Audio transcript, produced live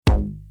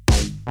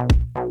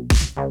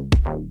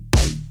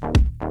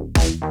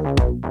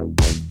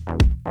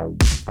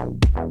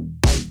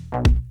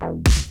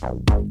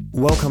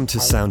Welcome to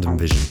Sound and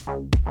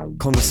Vision,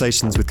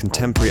 conversations with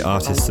contemporary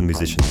artists and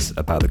musicians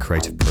about the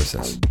creative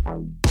process.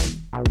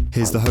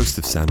 Here's the host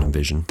of Sound and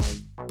Vision,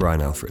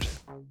 Brian Alfred.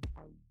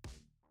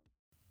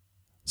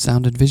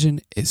 Sound and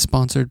Vision is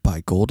sponsored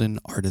by Golden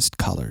Artist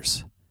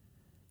Colors.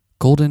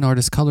 Golden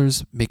Artist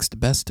Colors makes the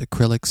best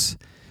acrylics,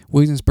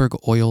 Williamsburg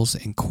oils,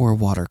 and core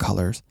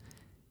watercolors,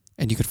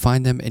 and you can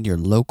find them in your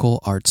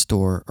local art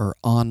store or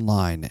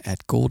online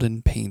at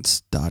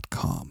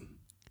goldenpaints.com.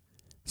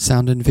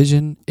 Sound and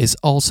Vision is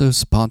also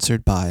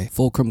sponsored by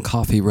Fulcrum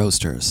Coffee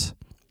Roasters.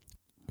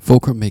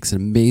 Fulcrum makes an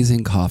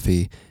amazing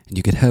coffee, and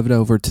you can head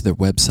over to their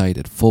website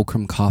at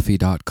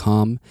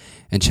fulcrumcoffee.com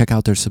and check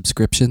out their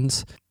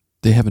subscriptions.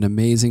 They have an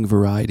amazing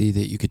variety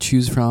that you could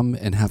choose from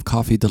and have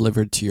coffee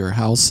delivered to your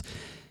house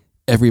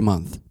every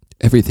month.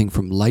 Everything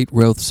from light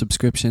roast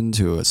subscription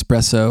to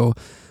espresso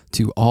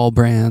to all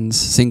brands,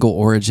 single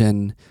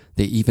origin.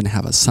 They even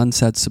have a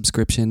sunset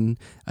subscription,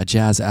 a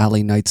Jazz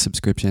Alley night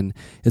subscription.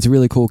 It's a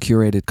really cool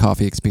curated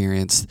coffee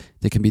experience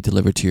that can be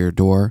delivered to your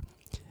door.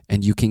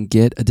 And you can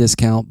get a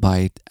discount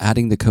by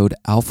adding the code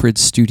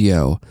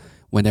AlfredStudio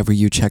whenever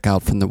you check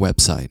out from the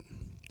website.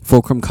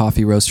 Fulcrum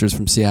Coffee Roasters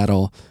from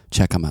Seattle.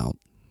 Check them out.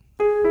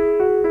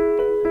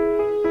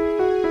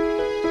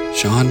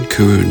 Shawn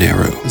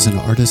Kuruneru is an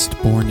artist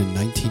born in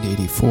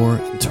 1984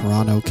 in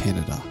Toronto,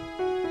 Canada.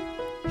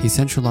 He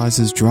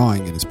centralizes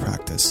drawing in his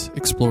practice,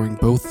 exploring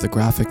both the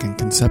graphic and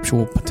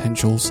conceptual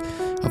potentials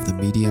of the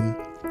medium.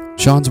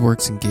 Shawn's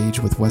works engage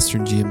with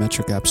Western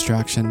geometric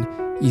abstraction,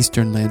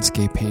 Eastern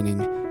landscape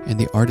painting, and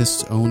the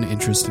artist's own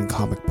interest in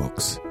comic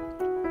books.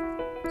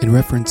 In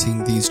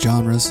referencing these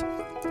genres,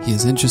 he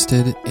is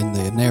interested in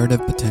the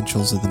narrative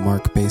potentials of the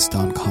mark based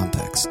on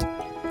context.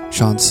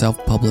 Shawn's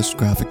self-published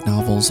graphic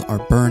novels are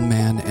Burn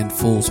Man and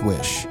Fool's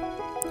Wish.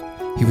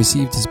 He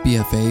received his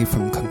BFA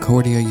from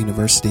Concordia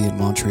University in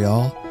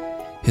Montreal.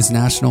 His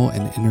national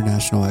and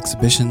international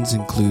exhibitions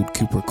include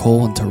Cooper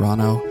Cole in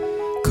Toronto,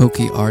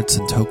 KOKI ARTS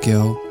in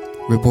Tokyo,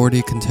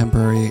 Ribordy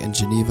Contemporary in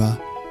Geneva,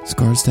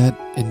 Skarstedt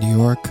in New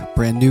York,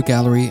 Brand New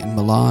Gallery in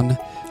Milan,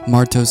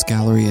 Martos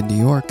Gallery in New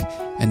York,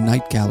 and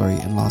Night Gallery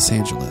in Los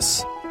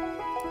Angeles.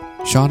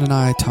 Shawn and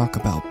I talk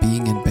about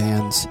being in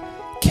bands,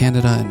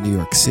 Canada and New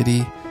York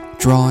City,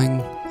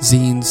 drawing,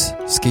 zines,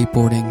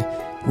 skateboarding,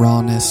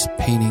 rawness,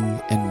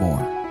 painting, and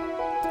more.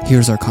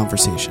 Here's our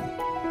conversation.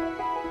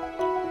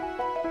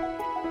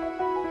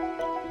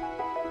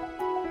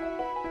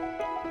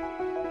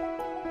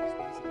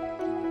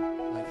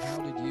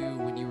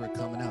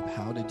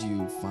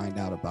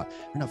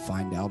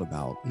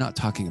 Not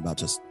talking about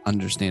just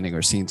understanding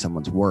or seeing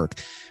someone's work,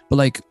 but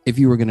like if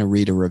you were going to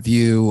read a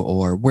review,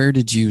 or where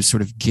did you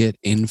sort of get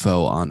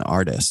info on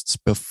artists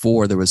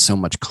before there was so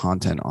much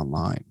content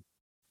online?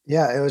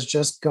 Yeah, it was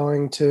just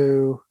going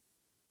to,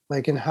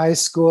 like in high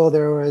school,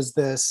 there's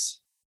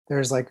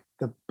like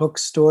the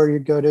bookstore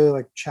you'd go to,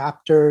 like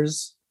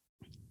Chapters,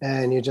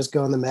 and you just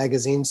go in the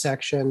magazine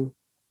section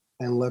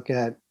and look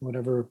at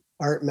whatever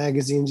art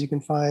magazines you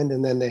can find.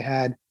 And then they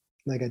had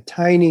like a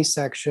tiny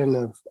section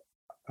of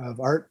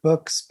art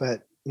books,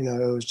 but it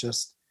was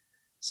just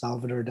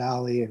Salvador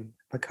Dali and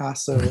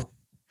Picasso.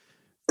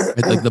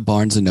 Right, like the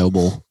Barnes and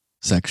Noble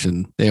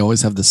section. They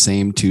always have the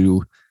same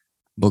two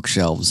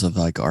bookshelves of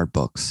like art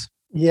books.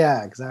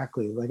 Yeah,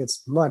 exactly. Like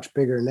it's much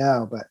bigger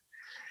now, but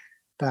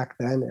back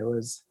then it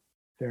was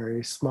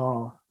very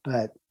small.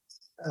 But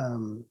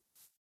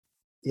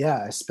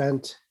I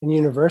spent in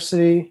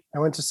university. I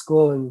went to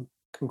school in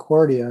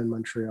Concordia in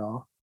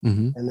Montreal.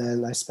 Mm-hmm. And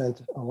then I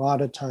spent a lot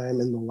of time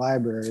in the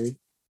library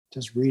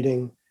just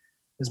reading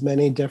as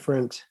many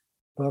different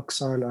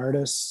books on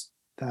artists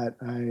that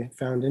I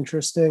found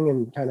interesting,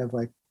 and kind of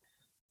like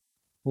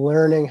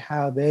learning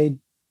how they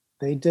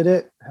did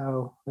it,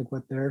 how, like,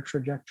 what their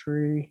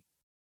trajectory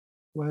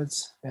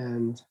was.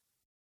 And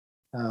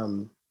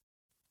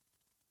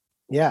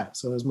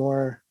so it was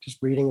more just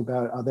reading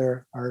about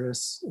other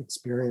artists'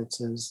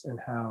 experiences and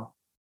how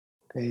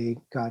they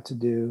got to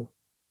do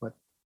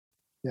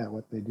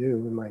what they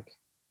do. And like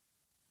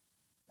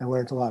I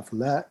learned a lot from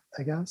that,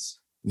 I guess.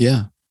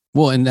 Yeah.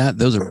 Well, and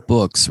those are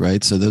books,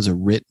 right? So those are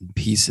written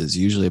pieces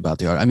usually about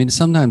the art. I mean,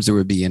 sometimes there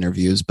would be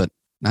interviews, but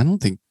I don't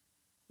think.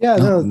 Yeah,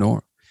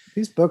 no.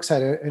 These books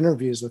had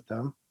interviews with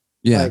them.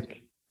 Yeah.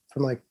 Like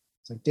from like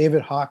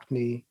David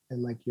Hockney,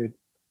 and like your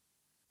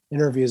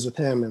interviews with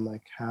him, and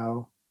like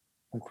how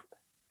like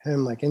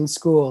him like in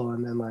school,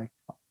 and then like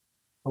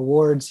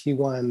awards he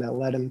won that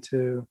led him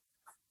to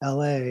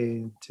LA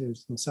and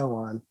so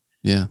on.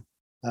 Yeah.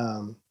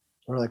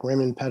 Or like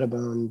Raymond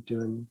Pettibone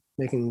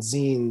making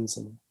zines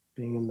and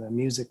being in the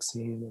music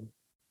scene, and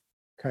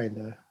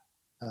kind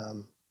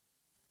of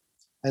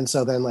and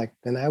so then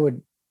I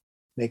would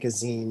make a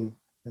zine,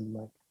 and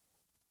like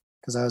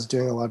because I was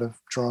doing a lot of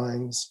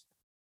drawings,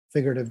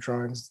 figurative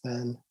drawings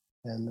then,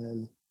 and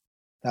then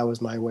that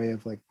was my way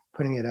of like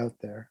putting it out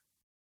there.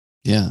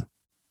 Yeah.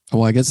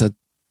 Well, I guess I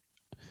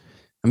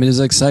was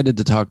excited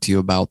to talk to you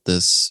about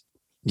this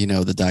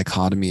the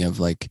dichotomy of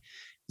like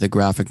the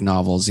graphic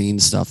novel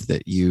zine stuff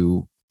that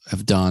you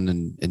have done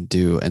and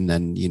do, and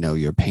then,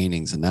 your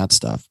paintings and that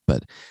stuff.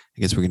 But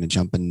I guess we're going to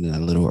jump in a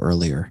little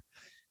earlier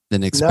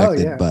than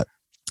expected. No, yeah. But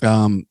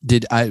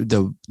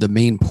the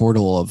main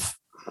portal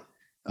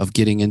of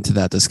getting into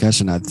that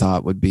discussion, I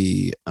thought would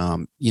be,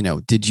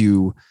 did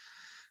you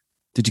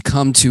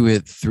come to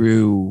it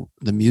through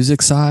the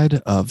music side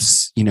of,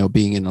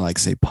 being into like,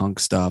 say, punk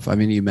stuff? I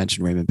mean, you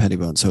mentioned Raymond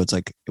Pettibone. So it's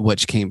like,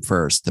 which came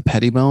first, the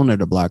Pettibone or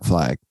the Black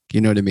Flag?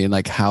 You know what I mean?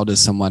 Like, how does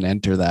someone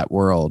enter that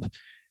world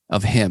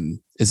of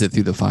him? Is it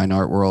through the fine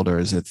art world, or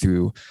is it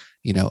through,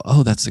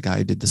 oh, that's the guy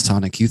who did the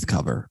Sonic Youth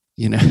cover,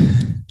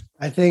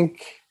 I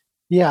think,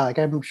 yeah, like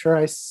I'm sure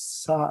I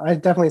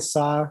definitely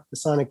saw the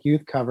Sonic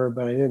Youth cover,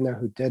 but I didn't know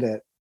who did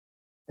it.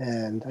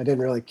 And I didn't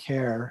really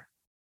care.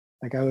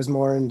 Like I was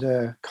more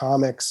into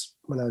comics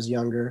when I was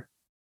younger.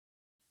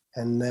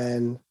 And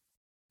then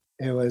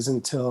it was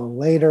until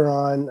later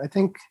on, I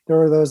think there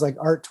were those like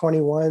Art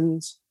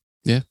 21s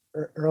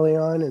early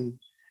on. And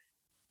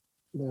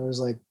there was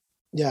like,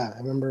 I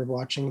remember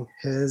watching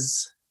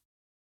his,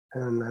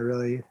 and I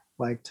really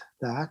liked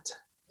that.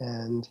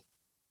 And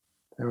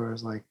there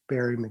was like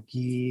Barry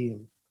McGee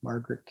and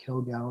Margaret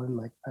Kilgallen.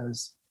 Like I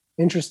was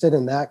interested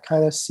in that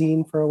kind of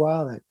scene for a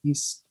while, that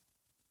East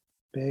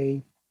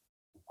Bay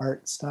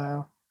art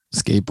style,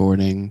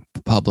 skateboarding,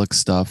 public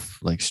stuff,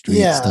 like street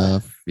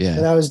stuff. Yeah.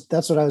 And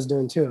that's what I was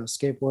doing too. I was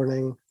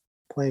skateboarding,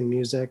 playing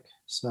music.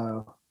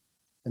 So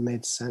it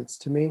made sense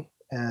to me.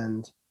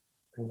 And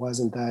I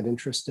wasn't that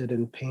interested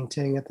in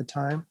painting at the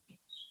time.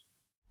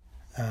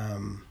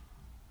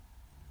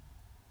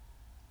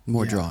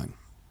 More drawing.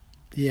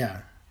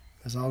 Yeah.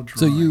 It was all drawing.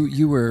 So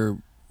you were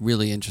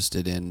really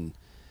interested in,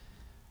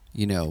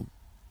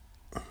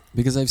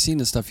 because I've seen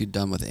the stuff you've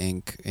done with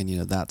ink and,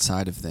 that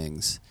side of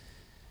things.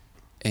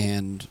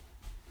 And,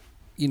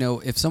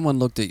 if someone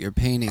looked at your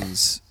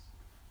paintings,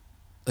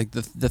 like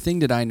the thing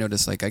that I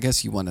noticed, like, I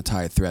guess you want to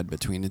tie a thread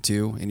between the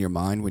two in your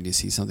mind when you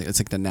see something. It's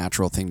like the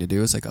natural thing to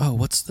do. It's like, oh,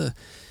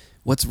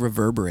 what's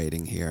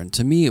reverberating here? And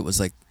to me, it was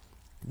like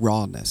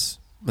rawness.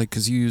 Like,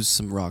 because you use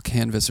some raw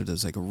canvas, or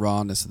there's like a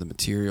rawness of the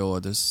material, or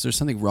there's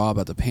something raw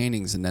about the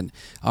paintings. And then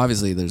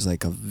obviously there's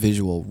like a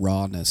visual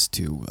rawness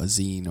to a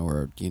zine,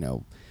 or,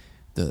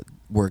 the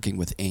working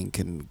with ink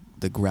and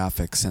the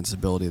graphic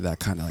sensibility, that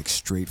kind of like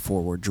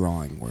straightforward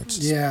drawing where it's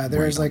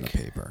there's right like on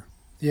the paper.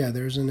 Yeah,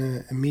 there's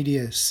an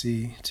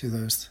immediacy to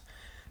those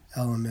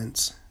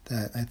elements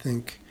that I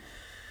think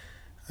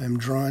I'm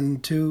drawn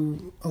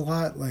to a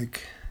lot.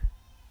 Like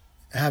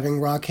having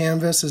raw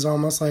canvas is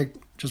almost like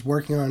just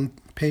working on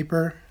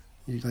paper.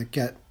 You like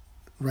get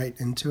right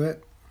into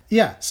it.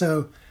 Yeah,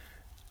 so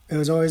it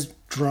was always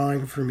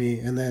drawing for me,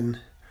 and then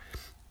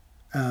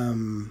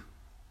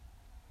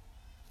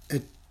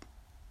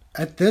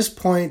at this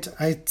point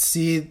I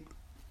see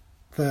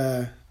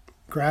the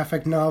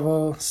graphic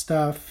novel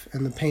stuff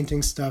and the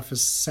painting stuff is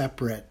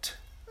separate.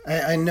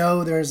 I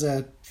know there's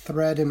a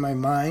thread in my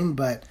mind,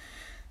 but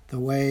the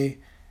way,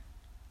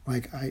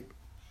 like, I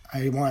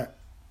want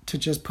to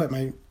just put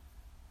my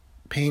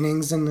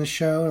paintings in the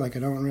show. Like, I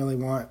don't really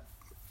want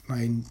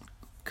my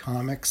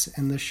comics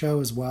in the show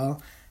as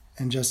well,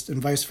 and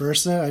vice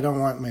versa. I don't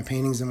want my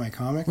paintings in my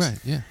comics. Right,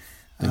 yeah.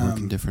 They work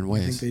in different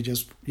ways. I think they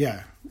just,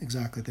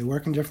 exactly. They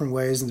work in different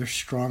ways, and they're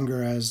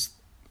stronger as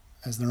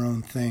their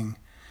own thing.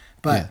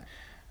 But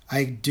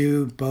I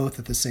do both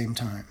at the same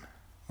time.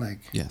 Like,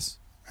 yes.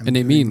 And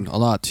they mean a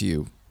lot to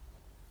you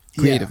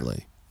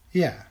creatively.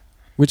 Yeah.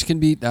 Which can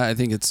be, I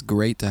think it's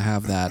great to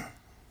have that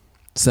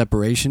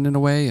separation in a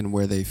way, and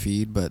where they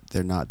feed, but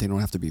they don't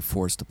have to be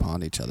forced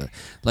upon each other.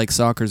 Like,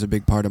 soccer's a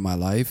big part of my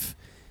life.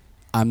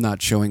 I'm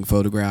not showing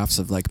photographs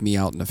of like me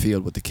out in the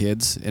field with the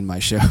kids in my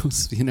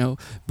shows,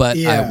 but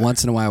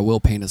once in a while I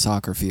will paint a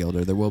soccer field,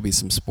 or there will be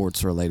some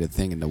sports related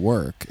thing in the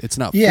work. It's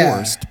not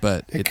forced,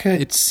 but it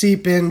could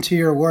seep into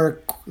your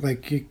work,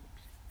 like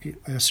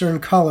a certain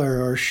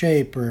color or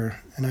shape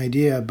or an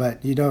idea,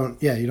 but you don't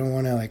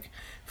want to like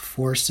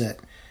force it.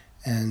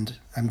 And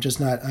I'm just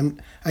not,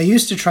 I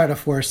used to try to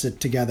force it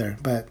together,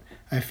 but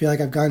I feel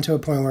like I've gotten to a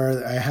point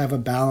where I have a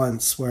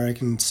balance where I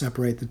can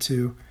separate the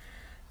two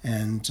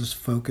and just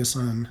focus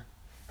on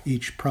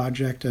each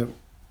project at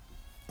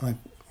like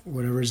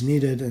whatever's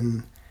needed.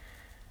 And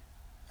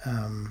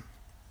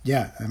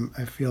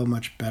I feel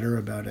much better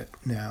about it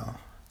now.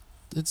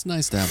 It's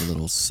nice to have a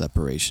little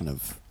separation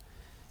of,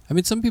 I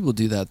mean, some people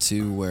do that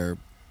too, where,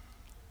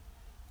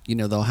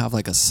 they'll have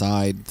like a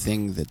side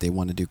thing that they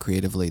want to do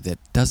creatively that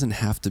doesn't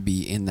have to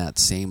be in that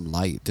same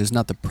light. There's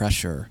not the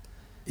pressure.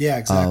 Yeah,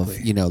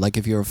 exactly. Of, like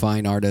if you're a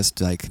fine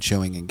artist, like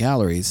showing in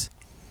galleries,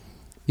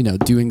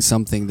 doing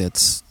something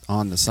that's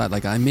on the side.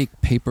 Like I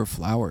make paper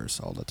flowers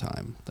all the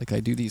time. Like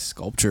I do these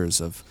sculptures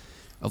of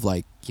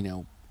like,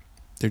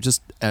 they're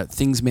just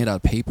things made out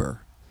of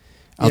paper.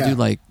 I'll do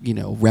like,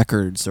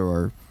 records,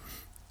 or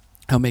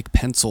I'll make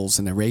pencils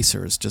and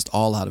erasers just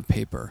all out of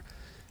paper.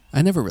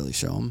 I never really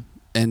show them.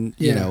 And,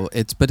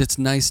 it's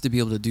nice to be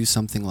able to do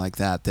something like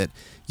that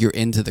you're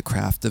into the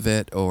craft of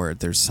it, or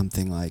there's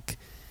something like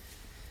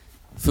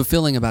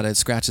fulfilling about it. It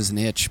scratches an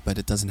itch, but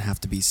it doesn't have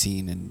to be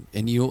seen.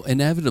 And you'll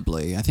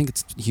inevitably, I think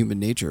it's human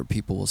nature,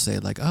 people will say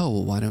like, oh,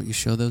 well, why don't you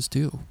show those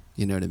too?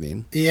 You know what I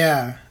mean?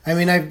 Yeah. I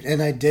mean,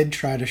 I did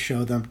try to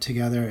show them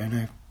together,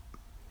 and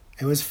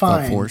it was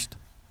fine. Felt forced?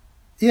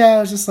 Yeah,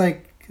 it was just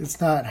like, it's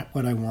not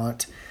what I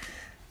want.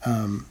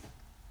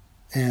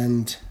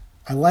 And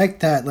I like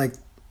that, like,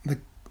 the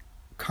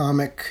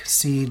comic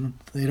scene,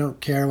 they don't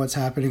care what's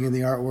happening in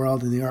the art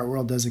world, and the art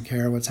world doesn't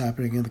care what's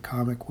happening in the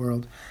comic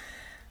world.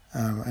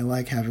 I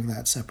like having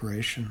that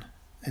separation.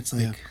 It's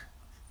like,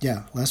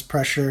 less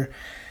pressure,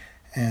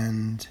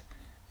 and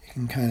you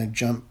can kind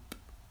of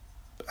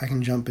I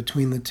can jump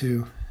between the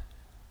two.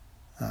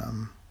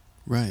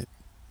 Right.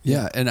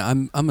 Yeah, and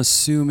I'm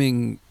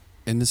assuming,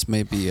 and this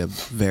may be a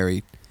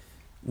very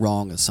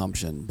wrong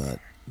assumption, but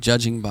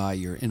judging by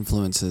your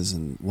influences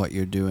and what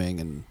you're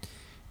doing, and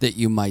that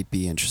you might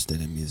be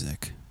interested in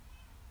music.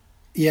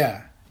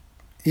 Yeah.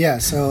 Yeah,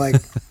 so like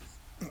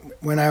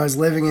when I was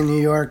living in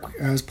New York,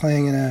 I was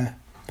playing in a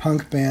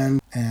punk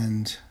band,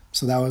 and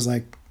so that was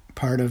like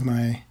part of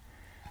my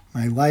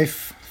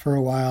life for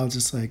a while,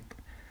 just like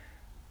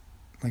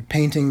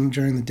painting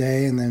during the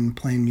day and then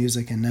playing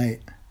music at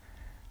night.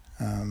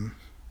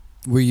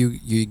 Were you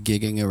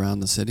gigging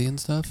around the city and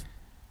stuff?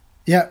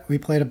 Yeah, we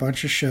played a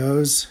bunch of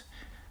shows.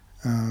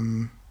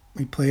 I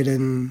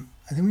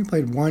think we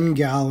played one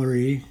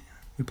gallery.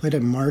 We played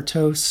at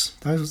Martos.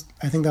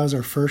 I think that was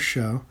our first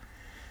show.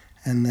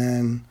 And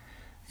then,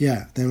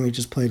 then we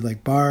just played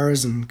like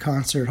bars and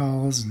concert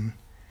halls, and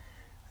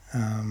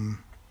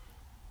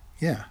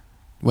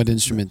What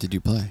instrument did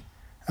you play?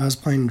 I was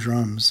playing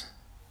drums.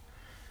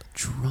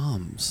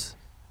 Drums?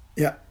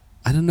 Yeah.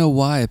 I don't know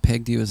why I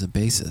pegged you as a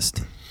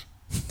bassist.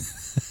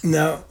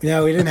 No, we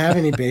didn't have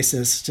any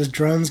bassists. Just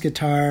drums,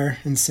 guitar,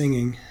 and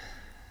singing.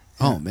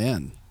 Oh,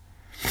 man.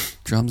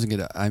 Drums and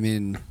guitar. I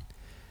mean,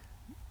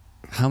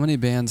 how many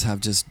bands have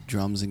just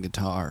drums and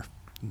guitar?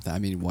 I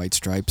mean, White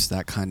Stripes,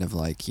 that kind of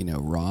like,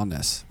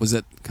 rawness. Was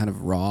it kind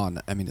of raw?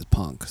 I mean, it's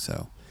punk,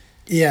 so.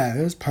 Yeah,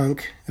 it was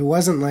punk. It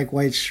wasn't like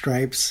White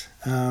Stripes.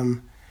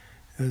 It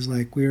was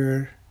like we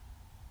were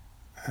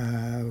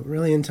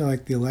really into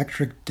like the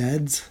Electric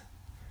Deads.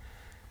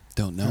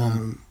 Don't know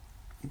 'em.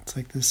 It's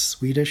like this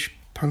Swedish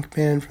punk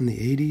band from the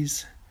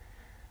 80s.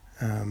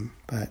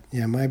 But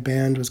yeah, my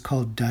band was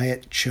called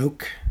Diet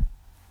Choke.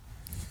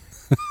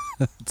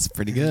 It's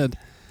pretty good.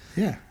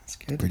 Yeah, it's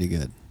good. Pretty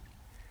good.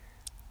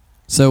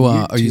 So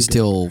are you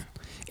still...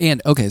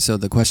 And, okay, so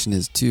the question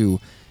is, too,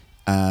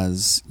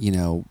 as,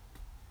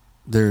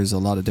 there's a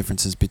lot of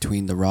differences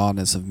between the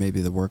rawness of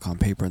maybe the work on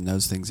paper and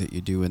those things that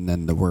you do, and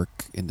then the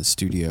work in the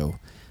studio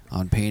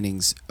on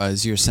paintings.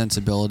 Is your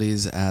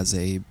sensibilities as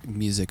a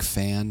music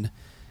fan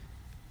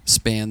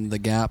span the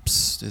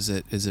gaps? Is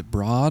it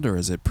broad, or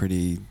is it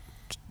pretty,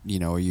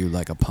 are you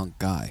like a punk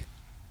guy?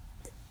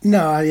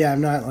 No, yeah,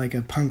 I'm not like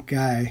a punk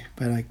guy,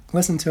 but I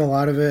listened to a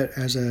lot of it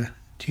as a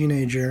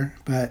teenager.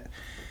 But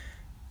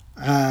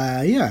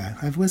I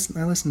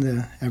listened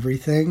to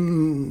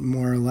everything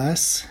more or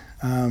less.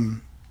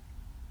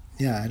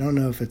 I don't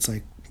know if it's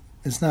like,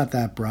 it's not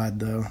that broad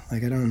though.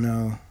 Like I don't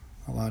know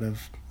I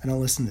don't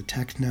listen to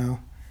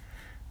techno.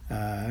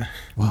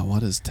 Wow,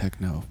 what is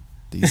techno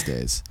these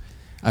days?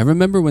 I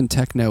remember when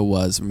techno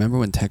was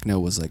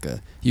like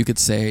you could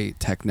say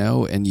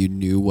techno and you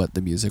knew what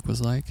the music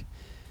was like.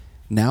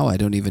 Now I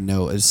don't even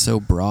know. It's so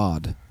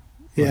broad.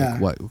 Yeah.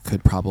 Like what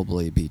could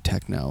probably be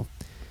techno?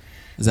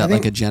 Is that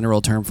like a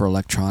general term for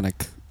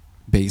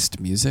electronic-based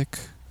music?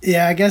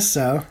 Yeah, I guess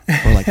so.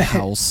 Or like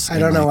house? I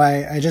don't know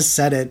why I just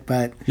said it,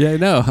 but yeah, I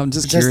know. I'm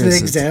just curious. Just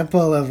an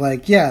example of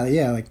like,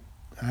 like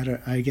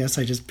I guess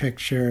I just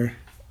picture,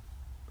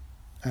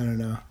 I don't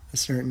know, a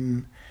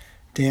certain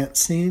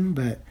dance scene,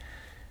 but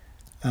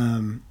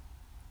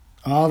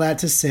all that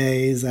to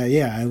say is that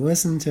I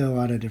listen to a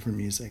lot of different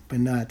music, but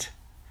not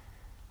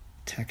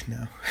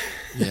techno.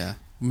 Yeah.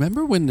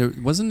 Remember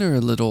when wasn't there a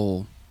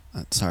little...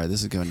 sorry,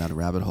 this is going down a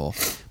rabbit hole,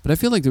 but I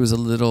feel like there was a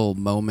little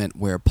moment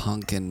where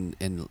punk and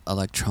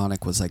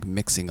electronic was like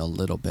mixing a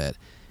little bit.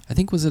 I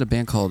think, was it a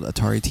band called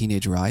Atari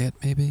Teenage Riot,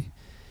 maybe?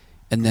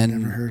 And then I've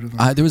never heard of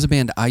them. There was a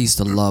band I used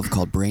to love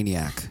called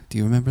Brainiac. Do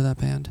you remember that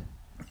band?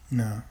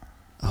 No.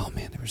 Oh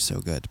man, they were so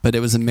good. But it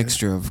was a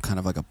mixture of kind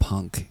of like a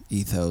punk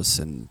ethos,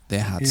 and they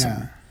had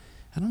some...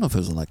 I don't know if it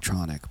was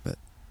electronic, but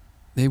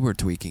they were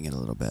tweaking it a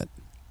little bit.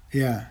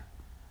 Yeah.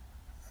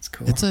 That's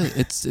cool.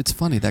 It's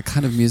funny, that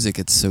kind of music,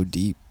 it's so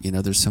deep.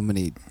 There's so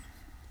many...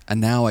 And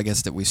now I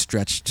guess that we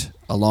stretched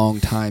a long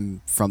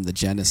time from the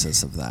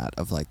genesis of that,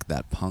 of like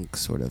that punk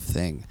sort of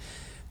thing.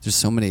 There's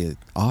so many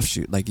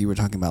offshoot, like you were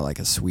talking about, like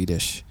a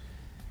Swedish...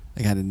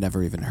 Like I had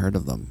never even heard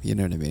of them. You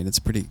know what I mean? It's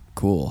pretty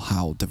cool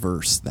how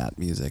diverse that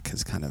music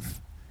has kind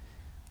of,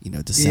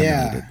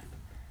 disseminated.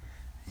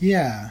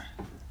 Yeah.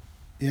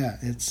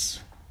 It's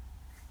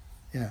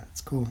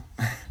cool.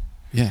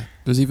 Yeah,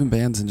 there's even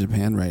bands in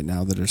Japan right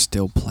now that are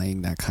still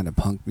playing that kind of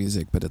punk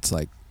music, but it's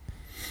like,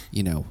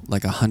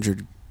 like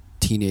 100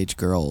 teenage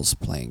girls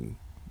playing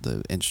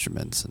the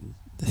instruments, and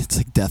it's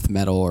like death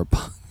metal or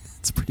punk.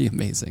 It's pretty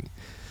amazing.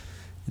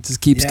 It just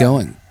keeps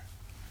going.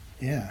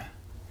 Yeah.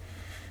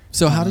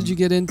 So how did you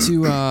get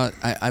into?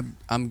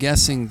 I'm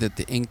guessing that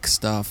the ink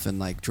stuff and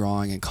like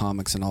drawing and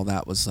comics and all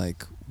that was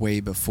like way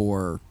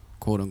before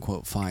quote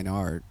unquote fine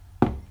art.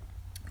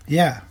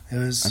 Yeah, it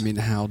was. I mean,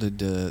 how did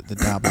the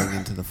dabbling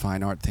into the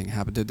fine art thing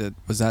happen?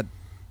 Was that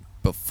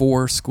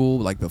before school,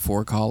 like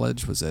before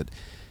college? Was it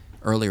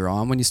earlier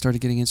on when you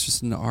started getting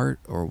interested in art,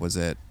 or was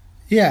it?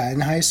 Yeah,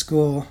 in high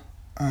school,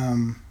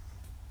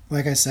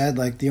 like I said,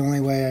 like the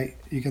only way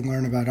you could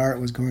learn about art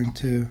was going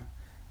to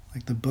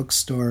like the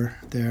bookstore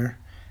there.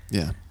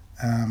 Yeah.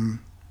 And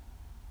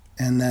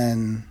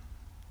then,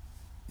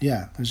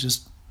 yeah, I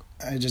just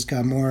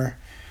got more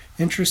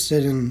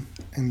interested in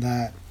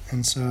that,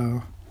 and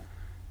so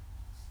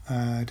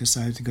I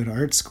decided to go to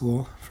art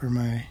school for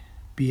my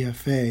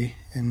BFA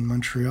in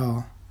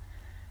Montreal.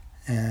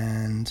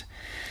 And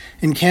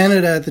in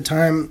Canada at the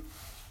time,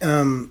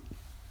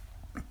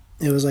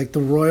 it was like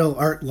the Royal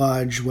Art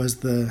Lodge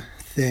was the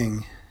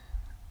thing.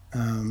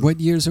 What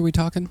years are we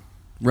talking,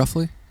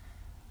 roughly?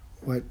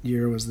 What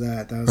year was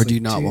that? That was or do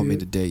you not want me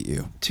to date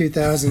you?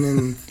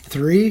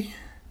 2003.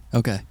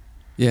 Okay.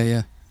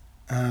 Yeah.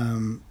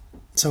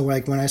 So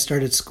like when I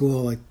started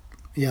school, like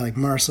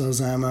Marcel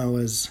Zama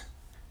was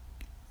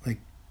like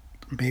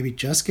maybe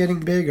just getting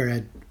big or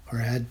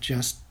had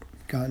just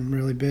gotten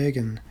really big,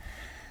 and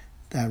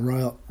that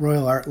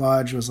Royal Art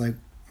Lodge was like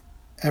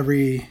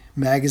every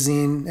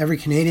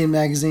Canadian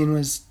magazine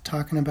was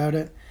talking about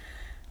it.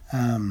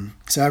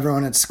 So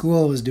everyone at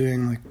school was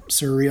doing like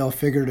surreal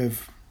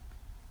figurative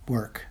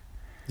work.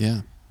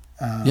 Yeah.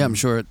 I'm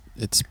sure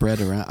it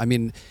spread around. I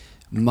mean,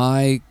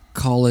 my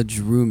college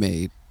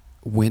roommate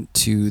went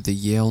to the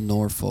Yale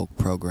Norfolk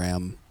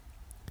program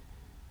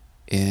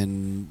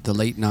in the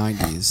late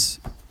 90s,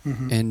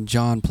 and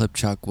John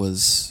Plipchuk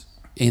was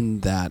in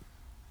that,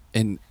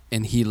 and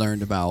he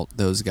learned about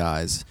those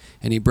guys,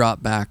 and he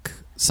brought back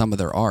some of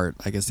their art.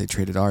 I guess they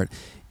traded art,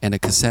 and a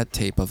cassette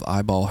tape of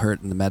Eyeball Hurt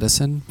and the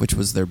Medicine, which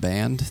was their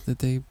band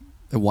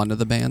one of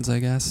the bands, I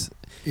guess.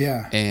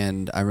 Yeah.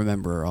 And I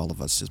remember all of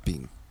us just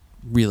being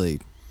really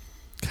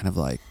kind of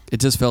like, it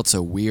just felt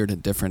so weird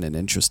and different and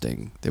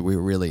interesting that we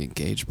were really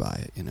engaged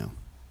by it,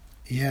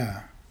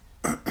 Yeah.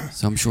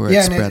 So I'm sure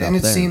it spread up there. And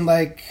it seemed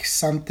like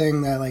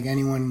something that like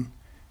anyone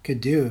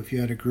could do if you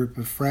had a group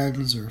of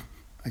friends, or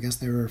I guess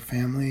they were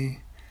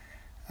family.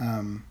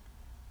 And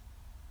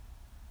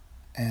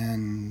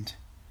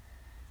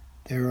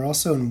they were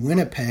also in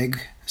Winnipeg,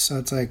 so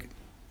it's like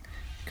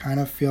kind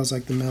of feels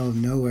like the middle of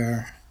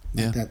nowhere.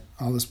 Yeah. Like that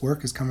all this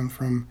work is coming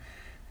from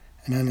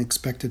an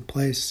unexpected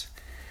place.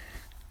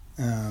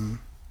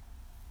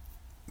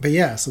 But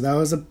yeah, so that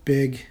was a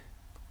big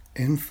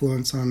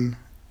influence on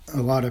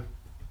a lot of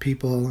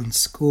people in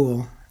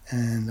school,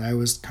 and I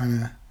was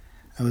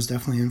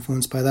definitely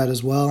influenced by that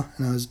as well.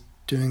 And I was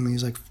doing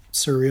these like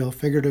surreal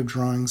figurative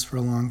drawings for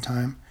a long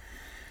time.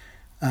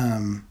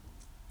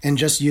 And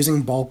just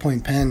using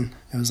ballpoint pen.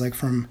 It was like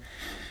from,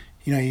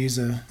 you use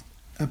a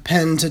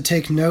pen to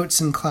take notes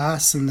in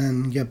class and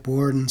then get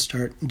bored and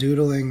start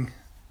doodling.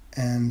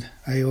 And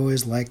I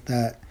always liked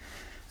that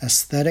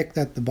aesthetic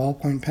that the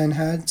ballpoint pen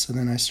had. So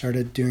then I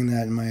started doing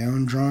that in my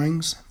own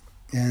drawings,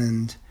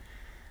 and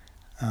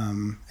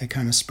it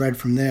kind of spread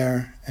from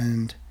there.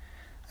 And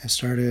I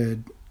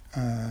started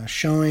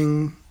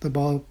showing the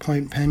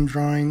ballpoint pen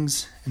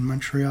drawings in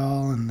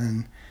Montreal, and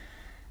then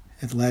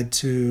it led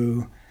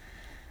to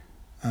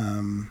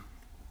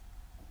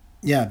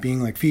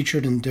being like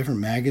featured in different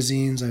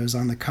magazines. I was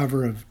on the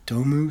cover of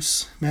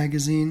Domus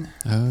magazine.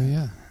 Oh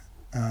yeah.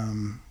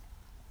 And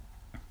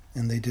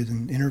they did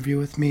an interview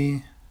with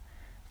me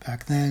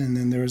back then. And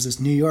then there was this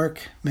New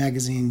York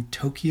magazine,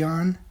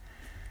 Tokion.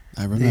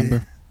 I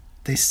remember.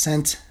 They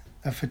sent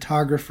a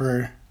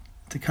photographer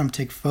to come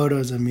take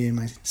photos of me in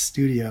my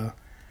studio.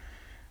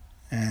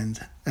 And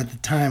at the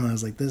time I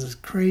was like, this is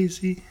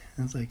crazy.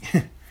 I was like,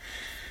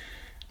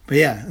 but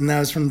yeah, and that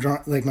was from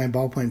like my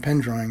ballpoint pen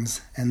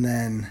drawings. And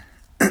then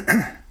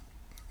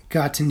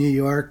got to New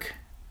York.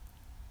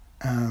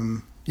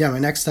 My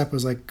next step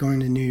was like going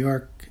to New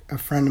York. A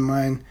friend of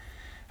mine,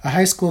 a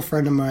high school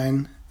friend of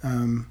mine,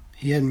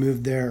 he had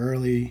moved there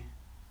early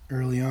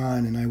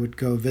on, and I would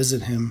go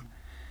visit him.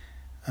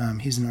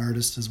 He's an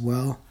artist as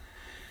well.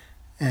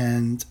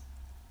 And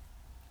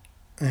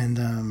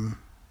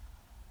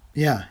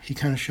he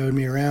kind of showed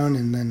me around,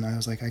 and then I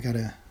was like,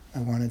 I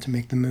wanted to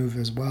make the move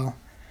as well.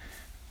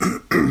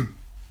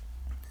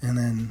 And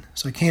then,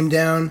 so I came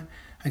down,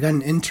 I got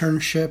an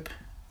internship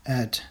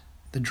at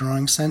the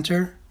drawing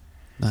center.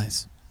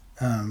 Nice.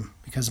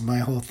 Because my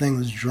whole thing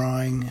was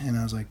drawing, and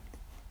I was like,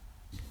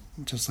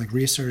 just like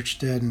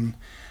researched it, and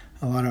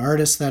a lot of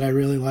artists that I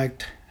really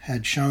liked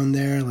had shown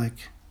there,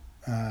 like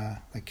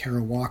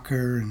Kara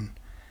Walker and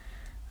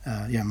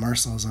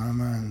Marcel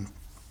Zama, and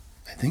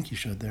I think you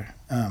showed there.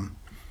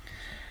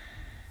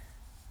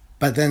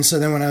 But then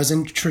when I was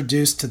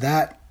introduced to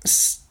that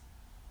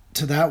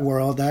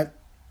world, that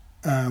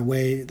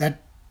way,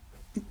 that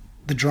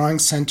the drawing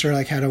center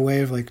like had a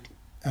way of like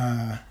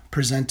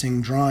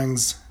presenting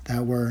drawings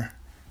that were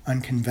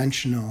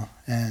unconventional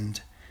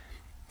and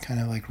kind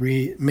of like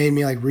made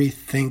me like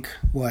rethink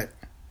what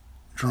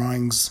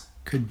drawings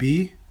could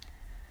be.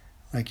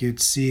 Like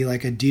you'd see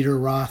like a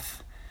Dieter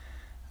Roth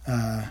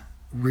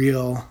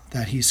reel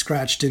that he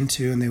scratched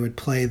into, and they would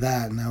play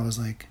that, and that was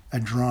like a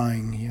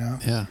drawing, you know?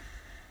 Yeah.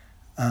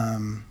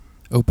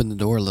 Open the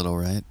door a little,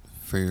 right?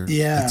 For your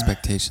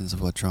expectations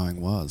of what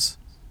drawing was.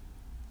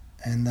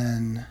 And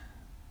then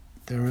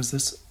there was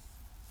this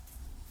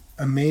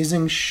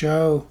amazing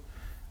show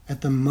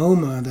at the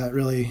MoMA that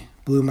really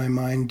blew my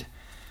mind.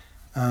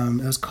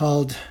 It was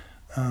called,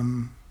 I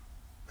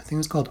think it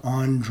was called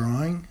On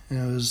Drawing, and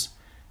it was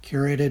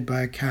curated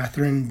by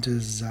Catherine de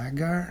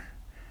Zagar.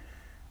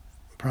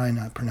 Probably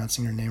not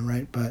pronouncing her name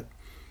right, but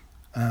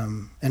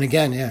and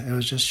again, it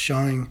was just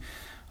showing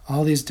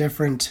all these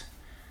different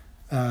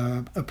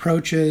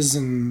approaches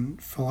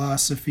and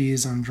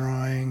philosophies on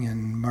drawing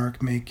and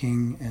mark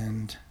making,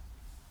 and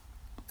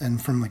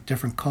from like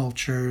different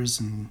cultures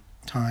and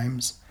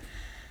times.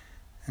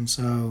 And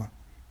so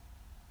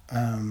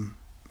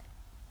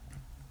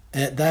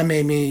that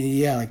made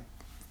me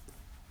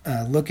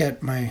look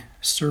at my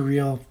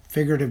surreal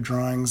figurative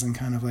drawings and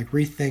kind of like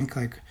rethink,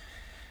 like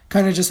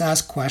kind of just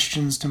ask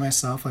questions to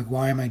myself, like,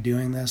 why am I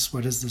doing this?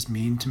 What does this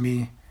mean to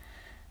me?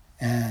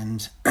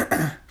 And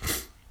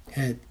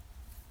it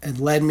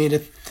led me to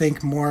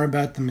think more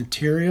about the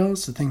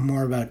materials, to think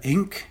more about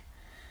ink,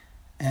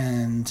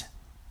 and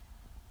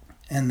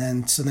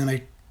then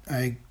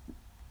I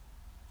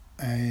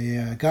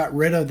got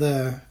rid of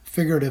the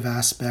figurative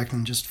aspect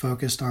and just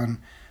focused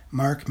on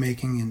mark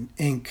making and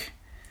ink.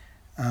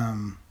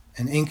 And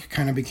ink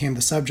kind of became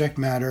the subject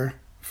matter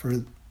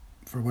for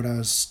what I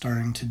was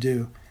starting to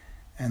do.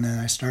 And then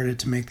I started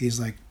to make these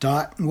like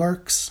dot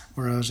works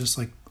where I was just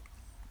like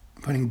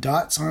putting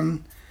dots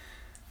on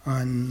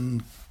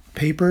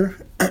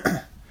paper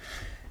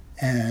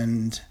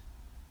and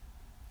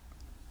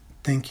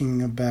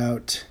thinking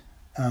about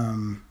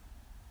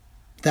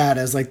that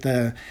as like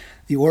the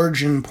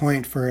origin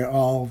point for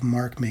all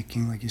mark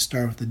making. Like you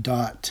start with the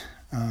dot,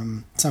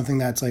 something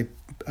that's like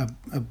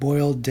a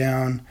boiled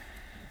down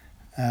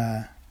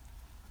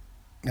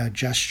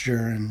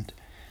gesture, and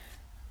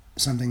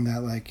something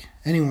that like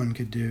anyone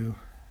could do.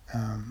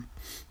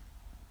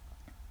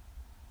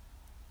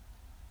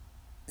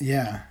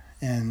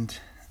 And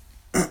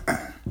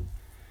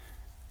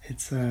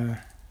it's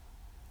that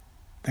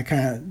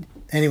kind of,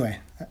 anyway,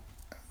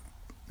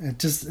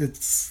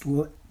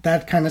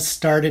 that kind of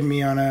started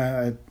me on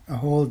a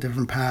whole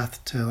different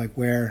path to like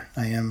where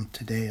I am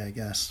today, I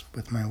guess,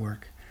 with my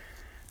work.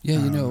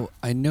 Yeah,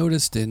 I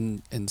noticed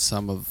in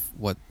some of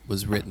what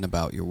was written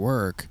about your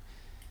work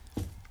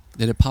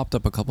that it popped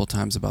up a couple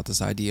times about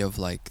this idea of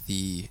like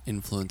the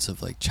influence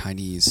of like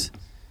Chinese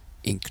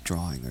ink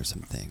drawing or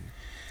something,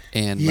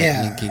 and like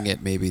linking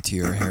it maybe to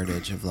your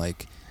heritage of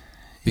like,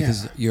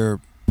 because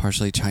you're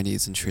partially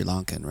Chinese and Sri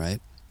Lankan,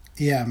 right?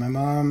 Yeah, my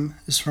mom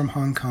is from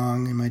Hong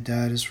Kong and my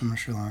dad is from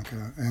Sri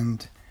Lanka.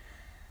 And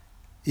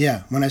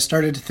yeah, when I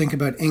started to think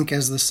about ink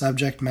as the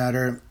subject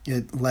matter,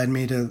 it led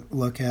me to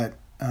look at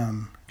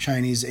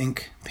Chinese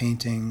ink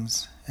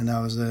paintings, and that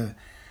was a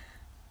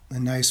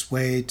nice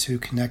way to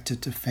connect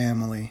it to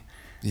family.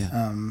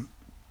 Yeah.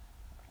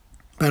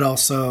 But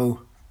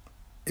also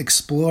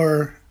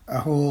explore a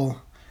whole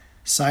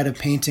side of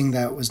painting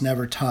that was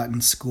never taught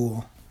in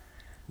school.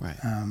 Right.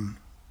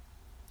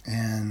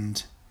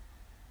 And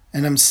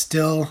I'm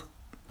still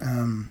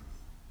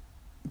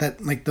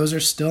that like those are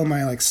still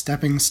my like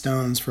stepping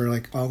stones for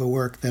like all the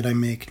work that I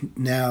make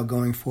now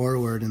going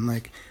forward. And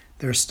like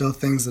there are still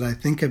things that I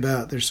think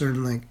about. There's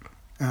certain like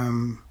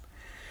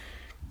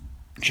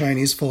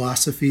Chinese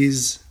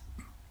philosophies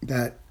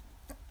that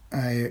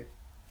I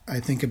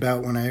think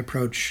about when I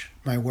approach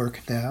my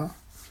work now.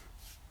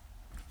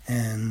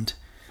 And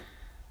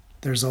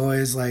there's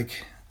always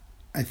like,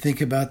 I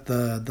think about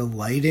the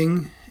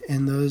lighting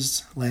in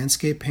those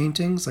landscape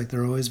paintings. Like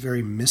they're always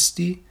very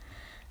misty,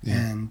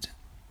 and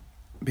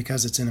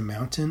because it's in a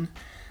mountain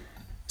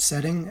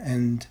setting.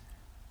 And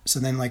so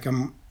then like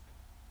I'm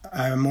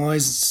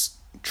always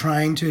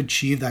trying to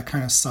achieve that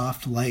kind of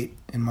soft light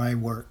in my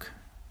work.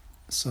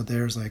 So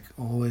there's like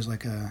always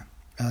like a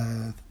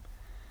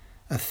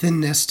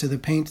thinness to the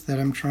paint that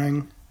I'm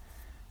trying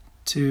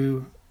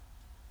to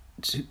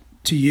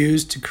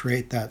use to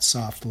create that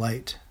soft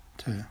light.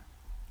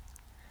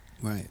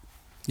 Right.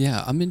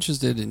 Yeah, I'm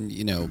interested in,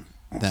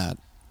 that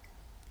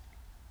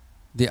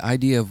the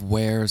idea of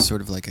where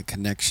sort of like a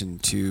connection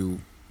to,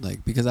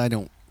 like, because I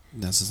don't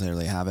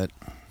necessarily have it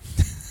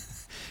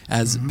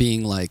as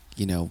being like,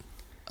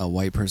 a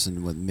white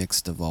person with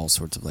mixed of all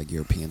sorts of like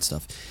European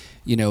stuff.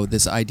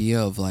 This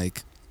idea of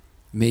like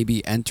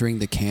maybe entering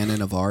the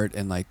canon of art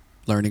and like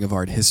learning of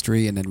art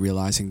history and then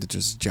realizing that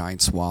there's a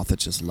giant swath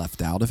that's just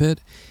left out of it.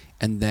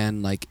 And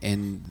then like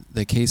in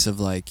the case of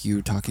like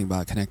you talking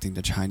about connecting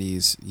to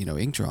Chinese,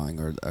 ink drawing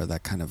or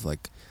that kind of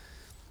like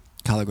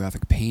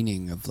calligraphic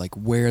painting of like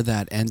where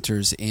that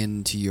enters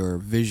into your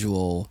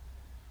visual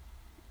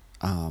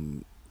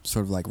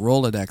sort of like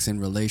Rolodex in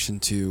relation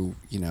to,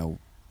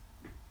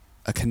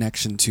 a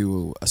connection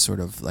to a sort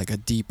of like a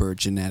deeper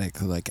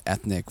genetic, like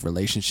ethnic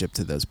relationship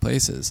to those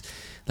places,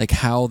 like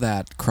how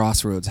that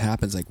crossroads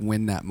happens, like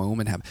when that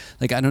moment happens.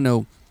 Like, I don't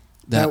know,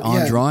 that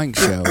on drawing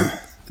show,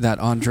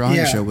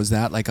 show, was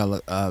that like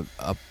a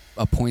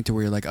point to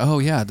where you're like, oh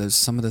yeah, there's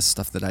some of this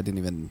stuff that I didn't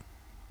even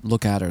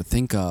look at or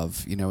think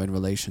of, you know, in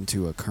relation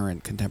to a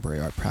current contemporary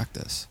art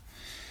practice?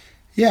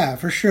 Yeah,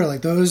 for sure.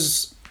 Like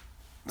those,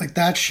 like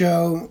that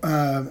show,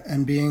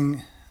 and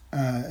being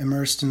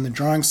immersed in the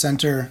drawing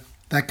center,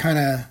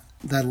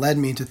 that led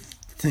me to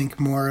think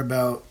more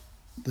about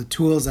the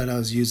tools that I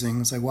was using.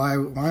 It's like, why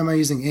am I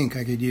using ink?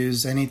 I could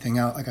use anything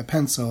out, like a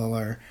pencil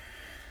or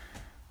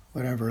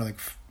whatever, like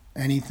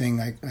anything.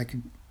 I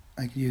could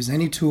use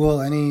any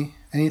tool,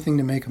 anything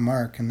to make a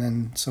mark. And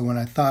then, so when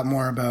I thought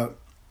more about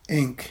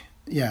ink,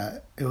 yeah,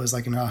 it was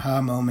like an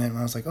aha moment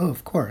when I was like, oh,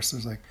 of course.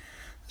 There's like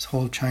this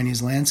whole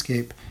Chinese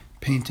landscape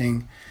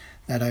painting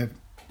that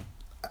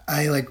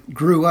I like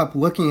grew up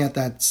looking at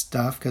that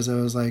stuff, because it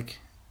was like,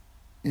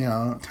 you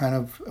know, kind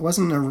of, it was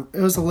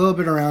a little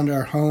bit around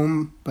our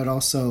home, but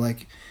also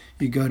like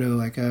you go to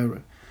like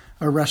a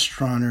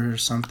restaurant or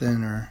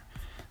something, or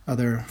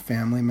other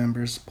family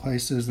members'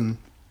 places, and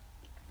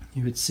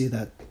you would see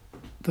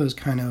those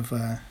kind of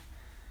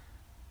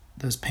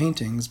those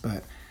paintings.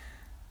 But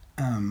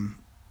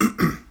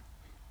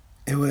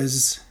it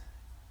was,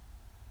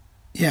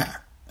 yeah,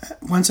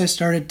 once I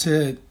started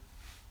to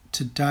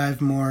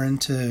dive more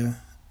into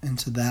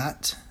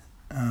that,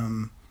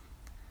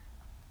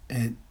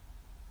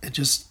 it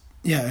just,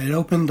 yeah, it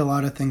opened a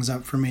lot of things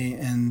up for me,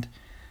 and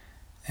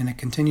it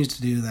continues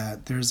to do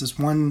that. There's this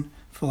one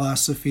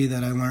philosophy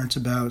that I learned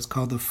about. It's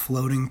called the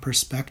floating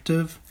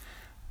perspective,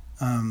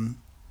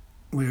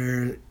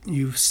 where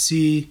you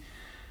see,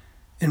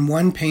 in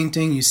one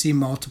painting, you see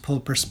multiple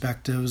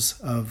perspectives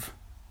of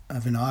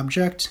an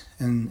object.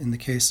 And in the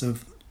case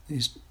of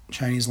these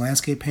Chinese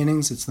landscape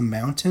paintings, it's the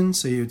mountain.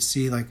 So you would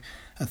see like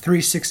a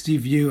 360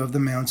 view of the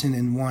mountain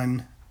in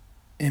one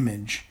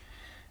image.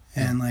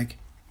 And like,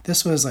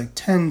 this was like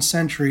 10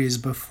 centuries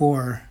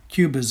before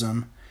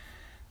Cubism.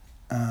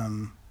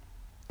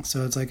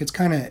 So it's like, it's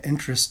kind of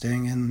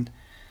interesting.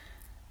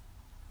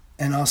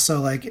 And also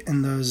like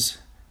in those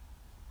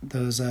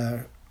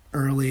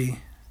early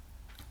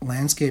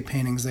landscape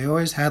paintings, they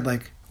always had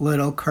like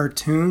little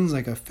cartoons,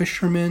 like a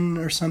fisherman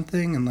or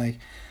something. And like,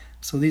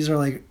 so these are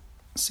like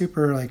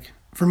super, like,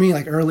 for me,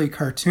 like early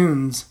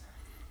cartoons,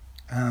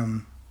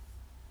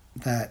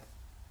 that,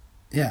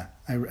 yeah,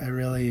 I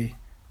really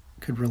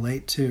could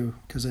relate to,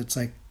 because it's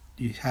like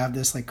you have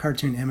this like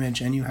cartoon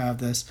image, and you have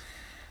this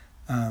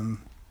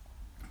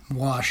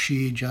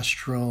washy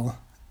gestural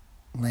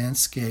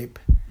landscape.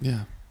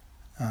 Yeah.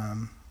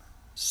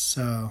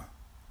 So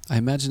I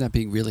imagine that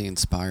being really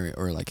inspiring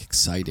or like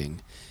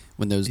exciting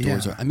when those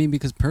doors are, I mean,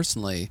 because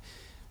personally,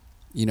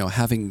 you know,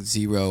 having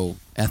zero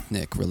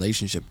ethnic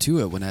relationship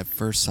to it, when I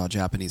first saw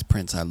Japanese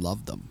prints, I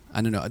loved them.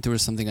 I don't know, there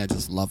was something I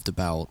just loved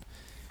about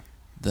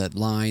the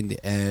line,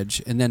 the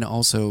edge, and then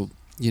also,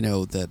 you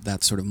know,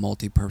 that sort of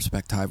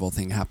multi-perspectival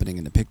thing happening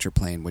in the picture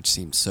plane, which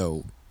seems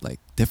so like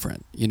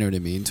different, you know what I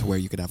mean, to where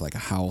you could have like a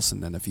house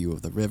and then a view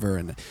of the river,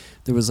 and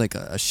there was like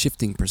a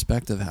shifting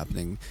perspective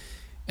happening.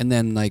 And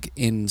then like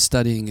in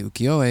studying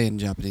ukiyo-e and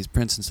Japanese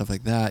prints and stuff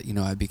like that, you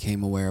know, I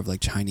became aware of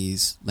like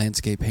Chinese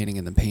landscape painting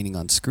and then painting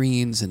on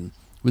screens, and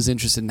was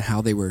interested in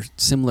how they were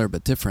similar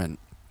but different.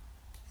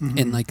 Mm-hmm.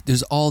 And like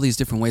there's all these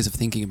different ways of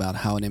thinking about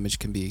how an image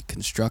can be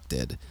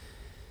constructed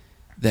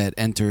that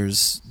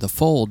enters the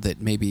fold that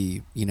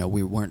maybe, you know,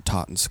 we weren't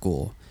taught in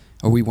school,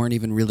 or we weren't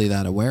even really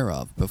that aware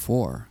of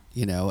before,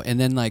 you know. And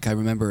then like I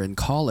remember in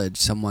college,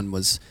 someone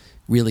was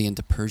really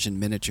into Persian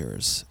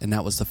miniatures, and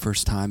that was the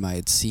first time I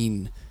had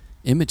seen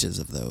images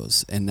of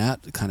those, and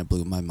that kind of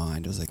blew my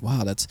mind. I was like,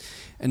 wow, that's...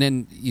 And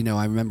then, you know,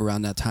 I remember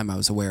around that time I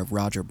was aware of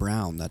Roger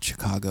Brown, that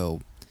Chicago,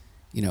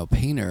 you know,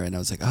 painter, and I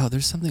was like, oh,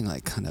 there's something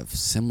like kind of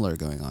similar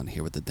going on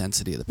here with the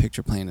density of the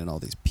picture plane and all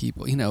these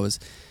people, you know.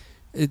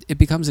 It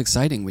becomes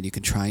exciting when you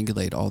can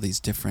triangulate all these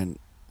different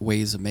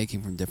ways of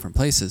making from different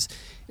places.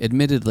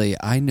 Admittedly,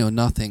 I know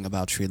nothing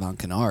about Sri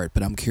Lankan art,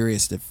 but I'm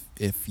curious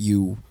if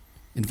you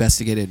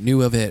investigated,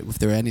 knew of it, if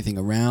there were anything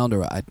around,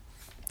 or I'm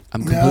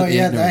completely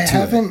ignorant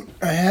to it.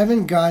 I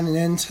haven't gotten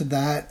into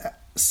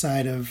that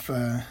side of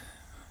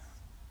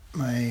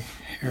my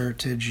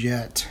heritage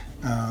yet.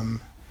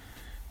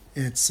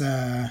 It's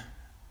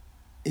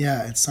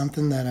it's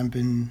something that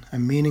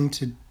I'm meaning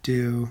to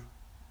do,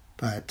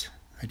 but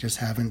I just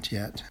haven't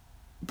yet.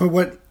 But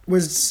what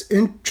was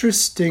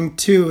interesting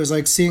too is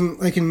like seeing,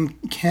 like in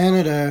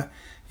Canada,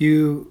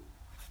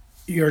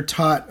 you're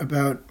taught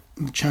about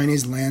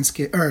Chinese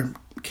landscape or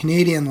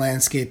Canadian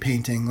landscape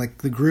painting. Like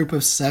the group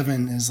of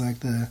 7 is like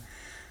the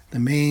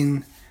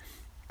main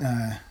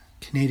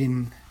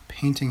Canadian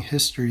painting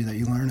history that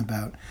you learn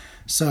about.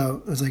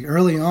 So it was like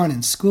early on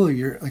in school,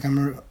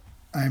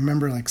 I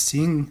remember like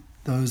seeing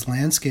those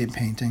landscape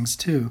paintings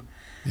too.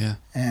 Yeah.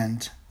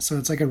 And so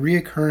it's like a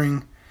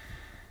reoccurring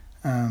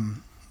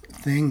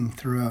thing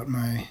throughout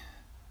my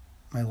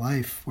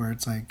life, where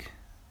it's like,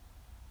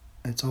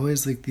 it's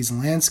always like these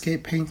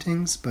landscape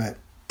paintings, but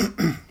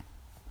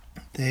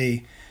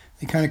they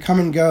kind of come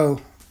and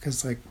go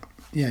because like,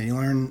 yeah, you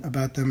learn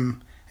about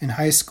them in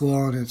high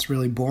school and it's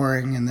really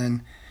boring, and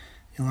then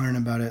you learn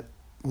about it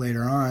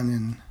later on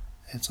and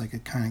it's like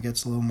it kind of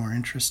gets a little more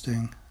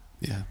interesting.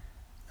 Yeah.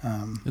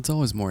 It's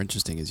always more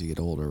interesting as you get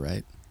older,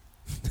 right?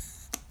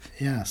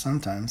 Yeah,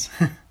 sometimes.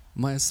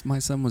 My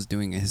son was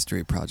doing a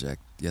history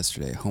project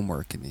yesterday,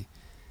 homework, and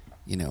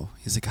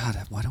he's like, God,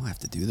 why do I have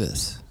to do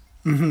this?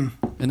 Mm-hmm.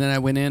 And then I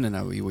went in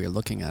and we were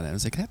looking at it. I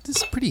was like, this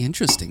is pretty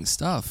interesting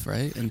stuff,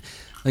 right? And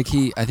like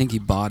I think he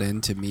bought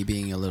into me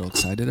being a little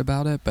excited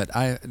about it.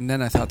 And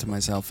then I thought to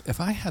myself, if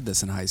I had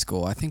this in high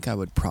school, I think I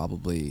would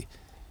probably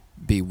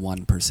be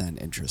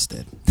 1%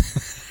 interested.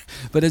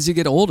 But as you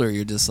get older,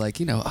 you're just like,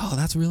 oh,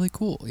 that's really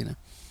cool,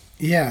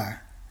 Yeah,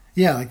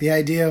 like the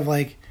idea of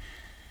like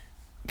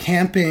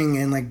camping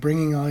and like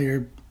bringing all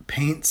your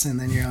paints, and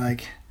then you're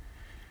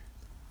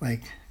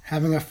like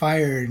having a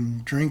fire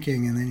and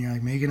drinking, and then you're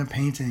like making a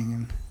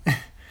painting and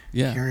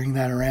carrying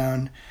that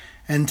around.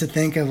 And to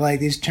think of like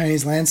these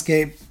Chinese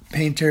landscape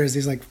painters,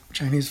 these like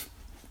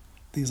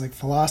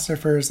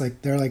philosophers,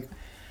 like they're like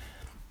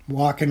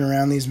walking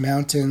around these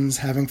mountains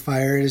having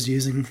fires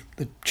using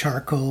the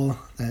charcoal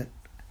that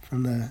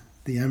from the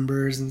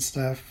embers and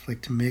stuff,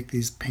 like to make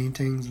these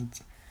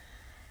paintings.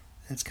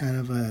 It's kind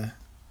of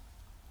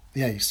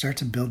you start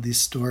to build these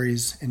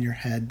stories in your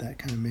head that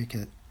kind of make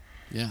it,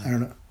 I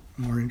don't know,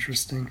 more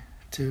interesting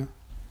too.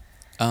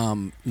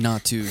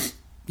 Not to,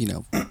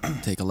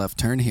 take a left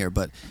turn here,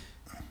 but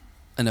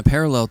in a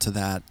parallel to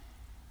that,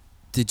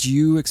 did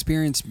you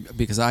experience,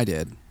 because I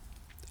did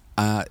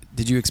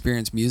you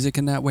experience music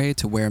in that way,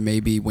 to where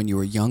maybe when you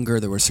were younger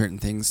there were certain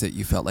things that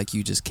you felt like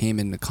you just came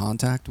into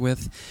contact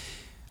with?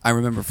 I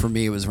remember for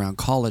me it was around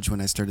college when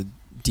I started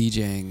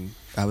DJing.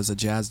 I was a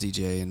jazz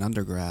DJ in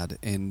undergrad,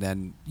 and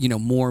then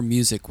more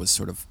music was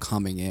sort of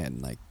coming in,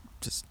 like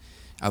just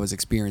I was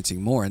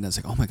experiencing more, and I was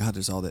like, oh my God,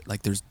 there's all that,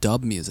 like there's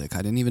dub music.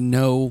 I didn't even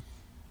know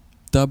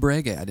dub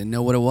reggae. I didn't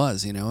know what it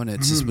was, and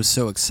it just was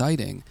so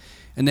exciting.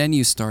 And then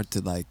you start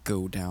to like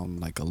go down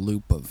like a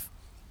loop of,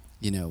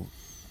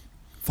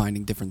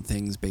 finding different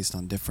things based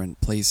on different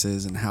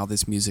places and how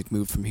this music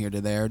moved from here to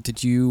there.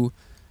 Did you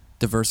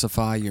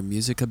diversify your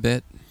music a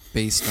bit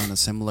based on a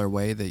similar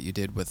way that you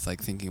did with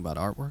like thinking about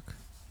artwork?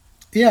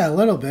 Yeah, a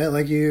little bit.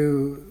 Like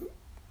you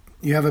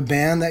have a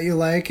band that you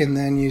like, and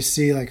then you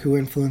see like who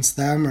influenced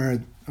them,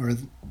 or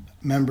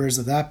members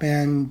of that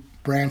band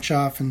branch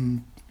off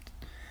and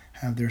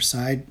have their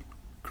side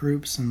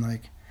groups, and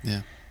like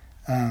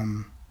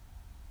and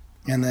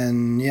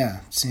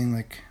then seeing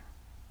like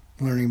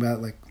learning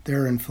about like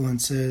their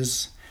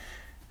influences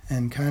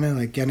and kind of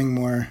like getting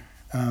more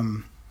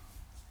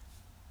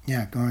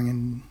going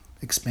and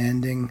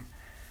expanding,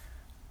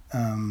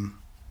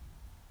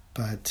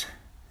 but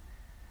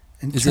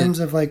in terms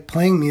of like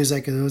playing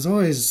music, it was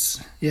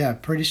always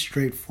pretty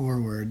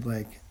straightforward.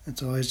 Like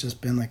it's always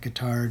just been like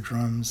guitar,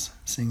 drums,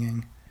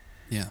 singing.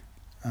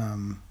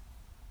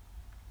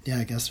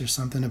 I guess there's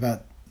something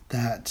about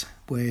that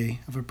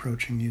way of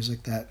approaching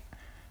music that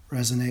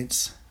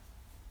resonates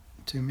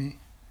to me.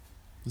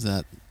 Is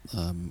that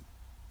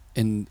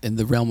in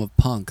the realm of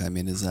punk? I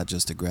mean, is that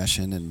just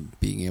aggression and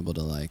being able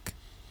to like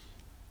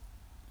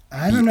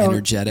I don't know,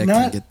 energetic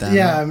and get that?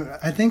 Yeah,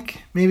 I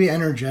think maybe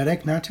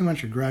energetic, not too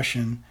much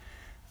aggression,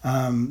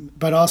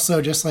 but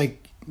also just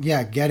like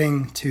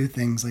getting to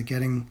things, like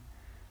getting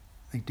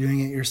like doing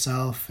it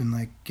yourself and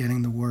like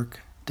getting the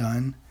work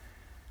done.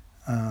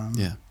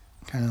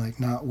 Kind of like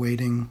not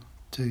waiting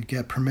to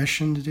get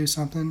permission to do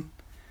something.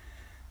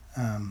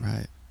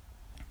 Right.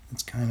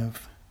 It's kind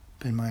of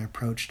been my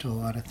approach to a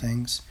lot of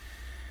things.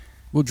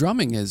 Well,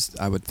 drumming is,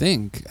 I would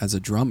think, as a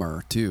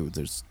drummer too,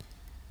 there's,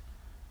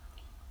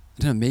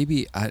 I don't know,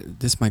 maybe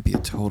this might be a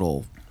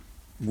total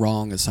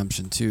wrong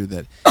assumption too,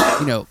 that,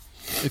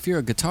 if you're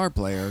a guitar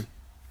player,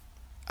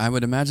 I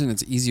would imagine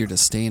it's easier to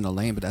stay in a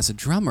lane, but as a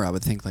drummer, I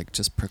would think like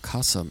just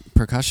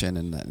percussion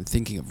and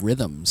thinking of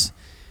rhythms,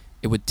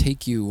 it would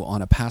take you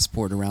on a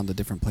passport around the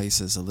different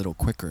places a little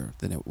quicker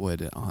than it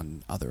would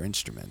on other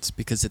instruments,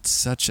 because it's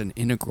such an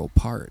integral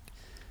part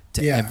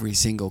to every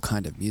single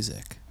kind of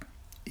music.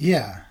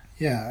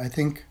 I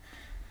think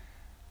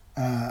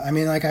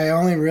I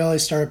only really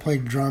started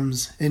playing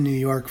drums in New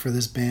York for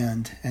this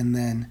band, and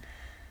then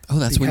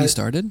that's when you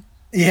started?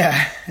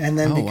 And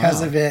then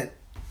because of it,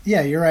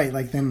 you're right,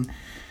 like then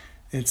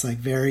it's like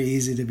very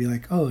easy to be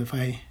like, oh, if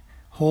I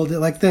hold it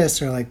like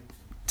this, or like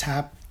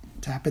tap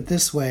it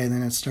this way,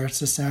 then it starts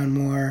to sound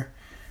more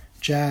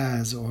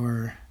jazz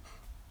or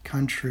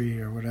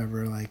country or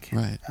whatever, like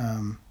right.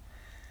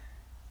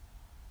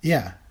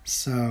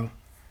 So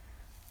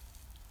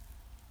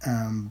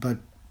but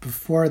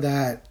before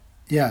that,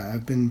 I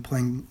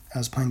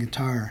was playing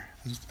guitar.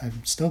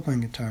 I'm still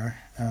playing guitar,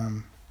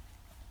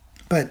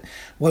 but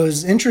what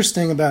was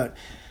interesting about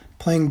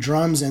playing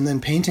drums and then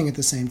painting at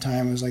the same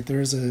time was like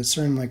there's a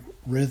certain like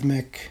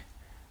rhythmic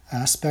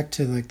aspect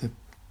to like the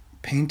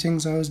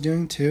paintings I was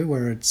doing too,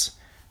 where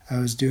I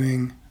was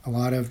doing a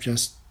lot of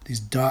just these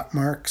dot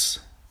marks,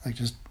 like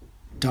just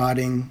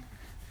dotting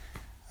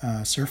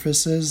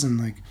surfaces, and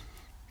like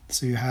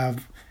so you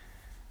have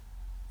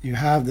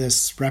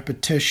this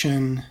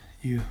repetition,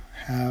 you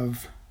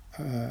have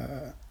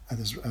a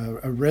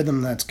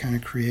rhythm that's kind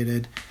of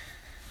created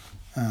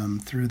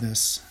through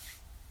this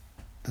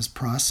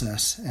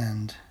process,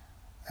 and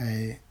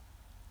I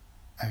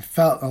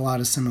felt a lot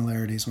of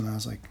similarities when I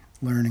was like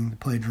learning to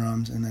play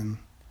drums and then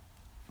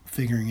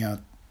figuring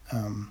out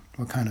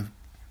what kind of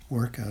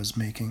work I was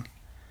making.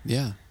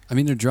 Yeah. I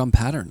mean, they're drum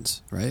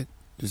patterns, right?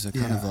 There's a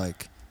kind of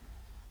like,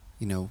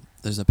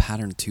 there's a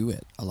pattern to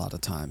it a lot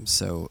of times.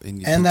 So,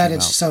 and that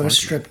it's so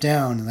stripped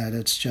down that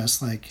it's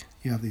just like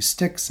you have these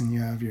sticks and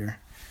you have your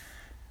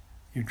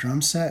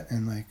drum set,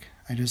 and like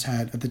I just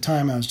had, at the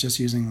time I was just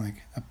using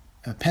like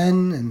a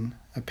pen and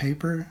a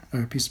paper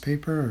or a piece of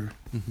paper, or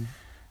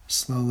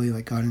slowly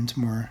like got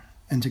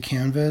into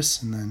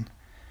canvas, and then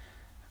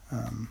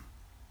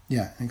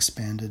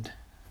expanded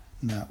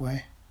in that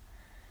way.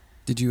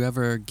 Did you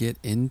ever get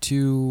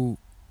into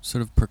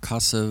sort of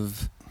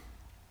percussive,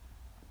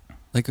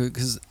 like,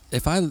 because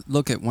if I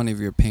look at one of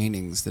your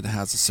paintings that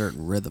has a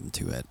certain rhythm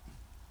to it,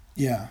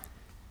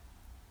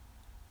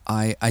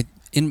 I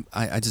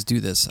just do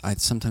this.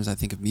 Sometimes I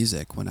think of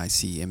music when I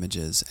see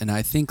images, and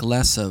I think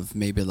less of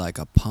maybe like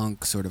a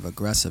punk sort of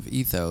aggressive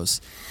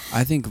ethos.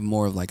 I think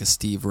more of like a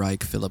Steve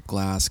Reich, Philip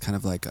Glass, kind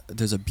of like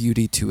there's a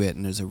beauty to it,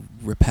 and there's a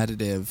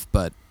repetitive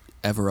but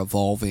ever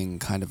evolving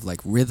kind of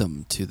like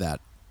rhythm to that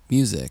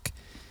music.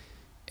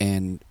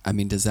 And I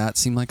mean, does that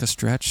seem like a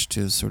stretch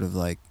to sort of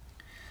like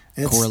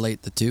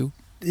correlate the two?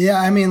 Yeah,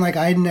 I mean, like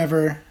I would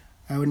never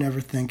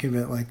think of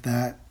it like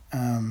that.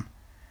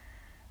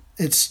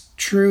 It's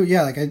true,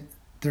 yeah. Like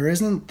there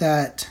isn't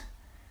that.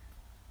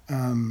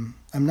 I'm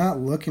not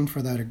looking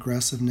for that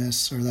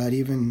aggressiveness or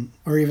even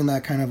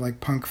that kind of like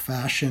punk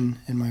fashion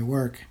in my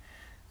work.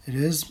 It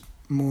is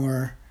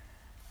more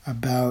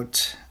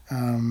about,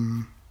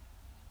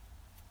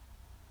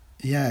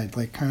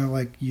 like kind of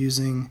like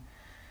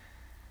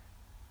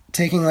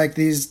taking like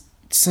these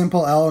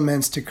simple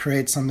elements to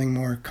create something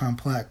more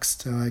complex,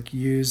 to like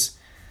use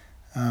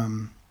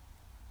kind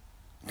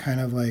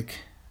of like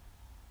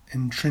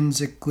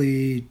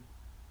intrinsically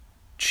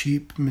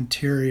cheap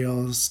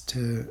materials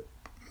to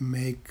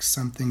make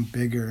something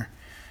bigger.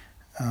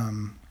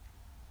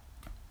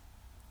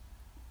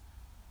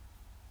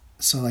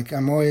 So like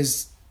I'm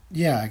always,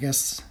 I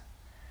guess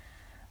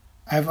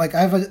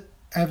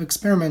I've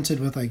experimented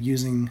with like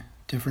using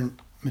different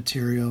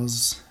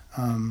materials,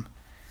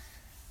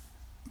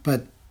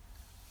 but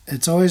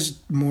it's always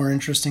more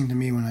interesting to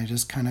me when I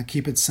just kind of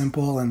keep it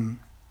simple and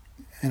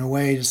in a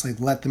way just like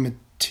let the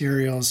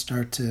materials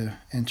start to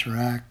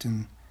interact,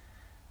 and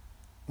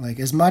like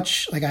as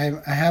much like I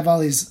have all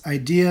these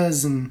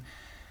ideas and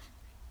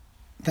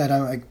that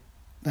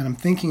I'm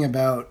thinking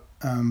about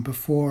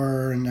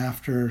before and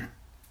after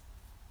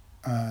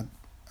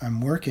I'm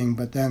working,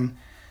 but then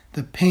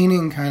the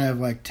painting kind of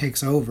like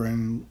takes over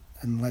and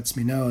lets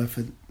me know if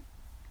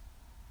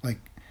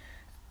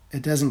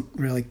it doesn't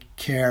really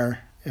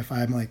care if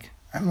I'm like,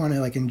 I want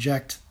to like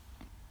inject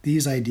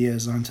these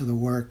ideas onto the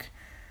work.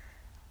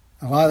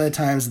 A lot of the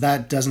times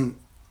that doesn't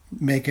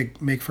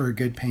make for a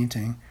good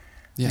painting.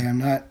 Yeah. Like I'm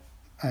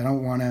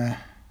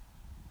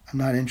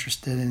not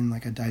interested in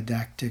like a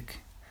didactic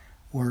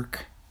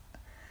work.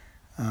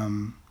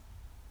 And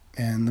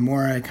the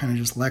more I kind of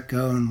just let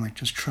go and like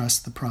just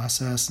trust the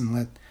process and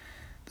let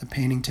the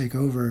painting take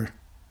over,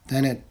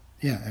 then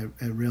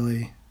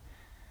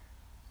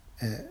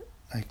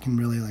I can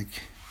really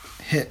like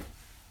hit.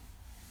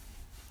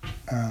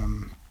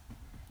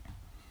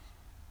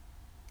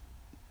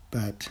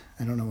 But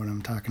I don't know what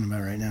I'm talking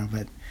about right now,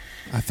 but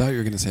I thought you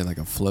were going to say like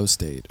a flow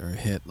state or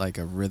hit like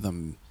a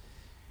rhythm.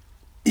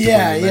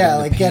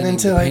 Like get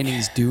into the like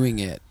painting's doing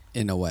it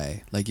in a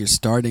way, like you're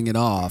starting it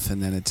off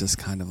and then it's just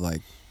kind of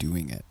like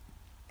doing it.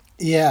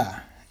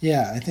 Yeah,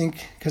 I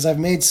think because I've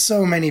made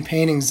so many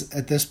paintings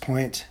at this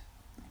point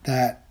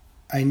that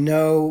I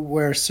know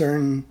where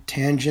certain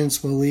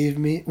tangents will lead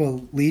me,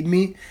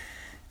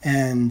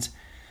 and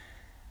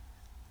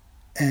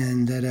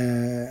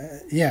that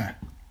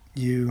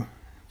you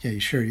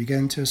get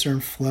into a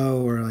certain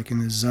flow or like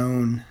in a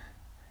zone,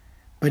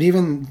 but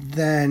even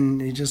then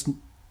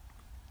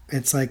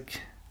it's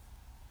like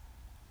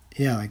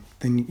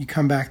then you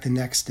come back the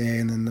next day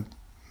and then the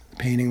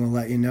painting will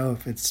let you know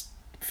if it's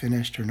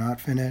finished or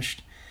not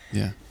finished.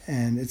 Yeah.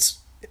 And it's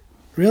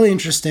really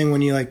interesting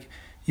when you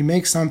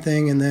make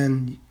something and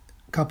then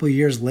a couple of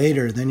years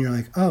later, then you're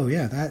like, oh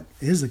yeah, that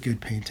is a good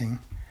painting.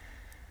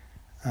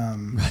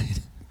 Right.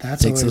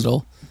 That's takes always a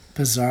little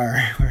bizarre.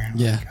 Where I'm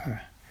yeah. like, oh.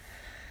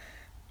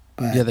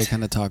 But yeah, they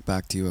kind of talk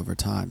back to you over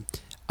time.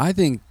 I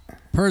think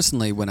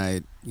personally, when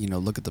I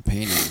look at the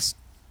paintings,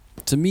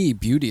 to me,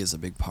 beauty is a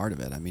big part of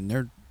it. I mean,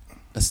 they're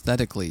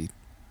aesthetically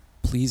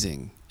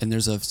pleasing, and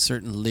there's a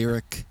certain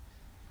lyric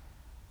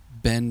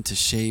bend to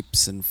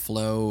shapes and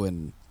flow,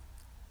 and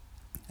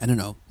I don't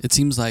know. It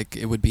seems like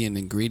it would be an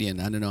ingredient.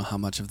 I don't know how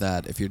much of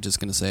that, if you're just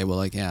going to say, well,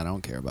 like, yeah, I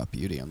don't care about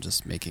beauty. I'm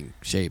just making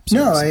shapes.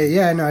 No,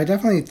 I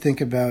definitely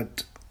think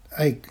about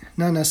like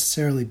not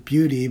necessarily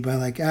beauty, but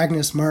like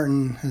Agnes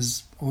Martin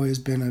has always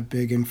been a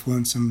big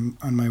influence on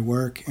my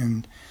work,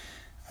 and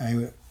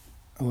I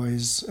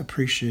always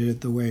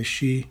appreciated the way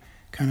she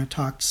kind of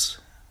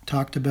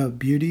talked about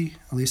beauty,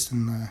 at least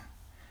in the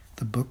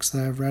books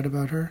that I've read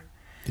about her.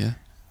 Yeah.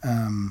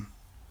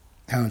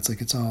 How it's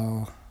like it's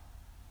all,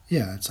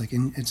 yeah, it's like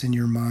it's in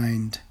your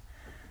mind.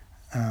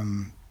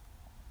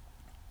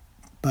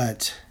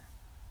 But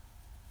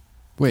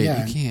wait,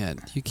 yeah.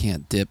 you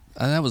can't dip.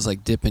 That was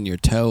like dipping your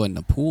toe in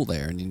the pool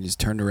there, and you just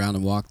turned around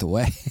and walked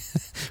away.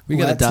 We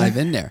got to dive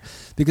in there,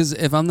 because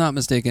if I'm not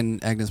mistaken,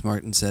 Agnes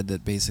Martin said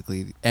that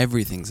basically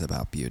everything's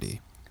about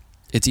beauty.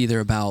 It's either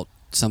about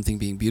something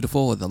being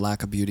beautiful or the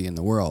lack of beauty in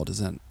the world,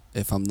 isn't?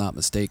 If I'm not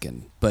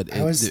mistaken, but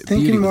I was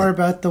thinking more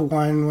about the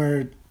one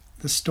where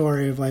the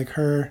story of like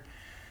her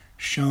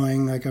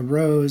showing like a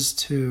rose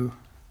to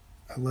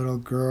a little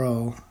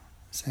girl,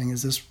 saying,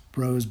 "Is this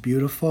rose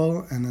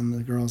beautiful?" And then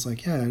the girl's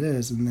like, "Yeah, it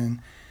is."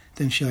 And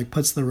then she like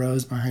puts the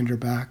rose behind her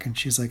back, and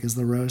she's like, "Is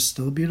the rose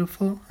still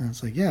beautiful?" And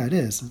it's like, "Yeah, it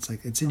is." It's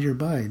like it's in your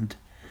mind.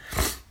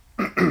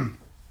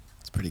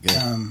 It's pretty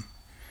good.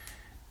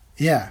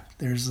 Yeah,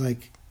 there's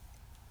like,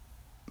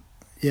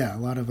 yeah, a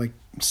lot of like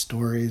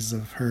stories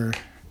of her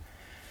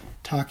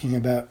talking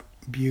about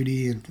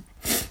beauty and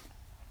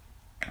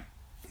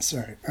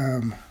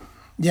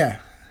yeah,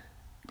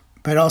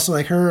 but also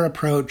like her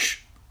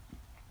approach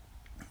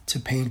to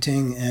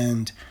painting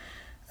and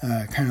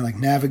kind of like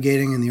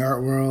navigating in the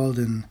art world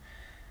and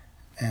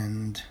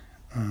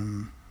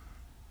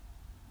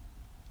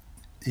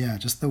yeah,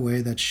 just the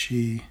way that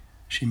she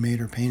made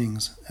her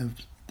paintings.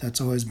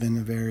 That's always been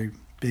a very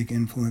big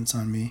influence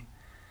on me.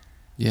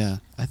 Yeah,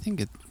 I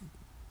think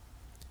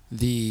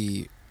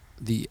the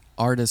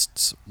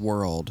artist's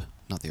world,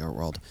 not the art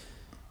world,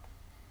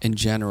 in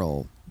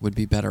general, would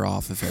be better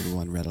off if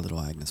everyone read a little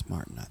Agnes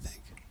Martin, I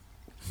think.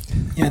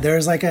 Yeah,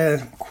 there's like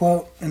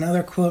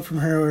another quote from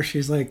her where she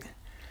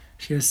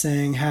was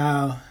saying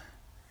how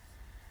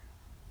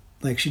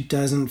like she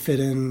doesn't fit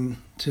in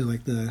to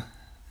like the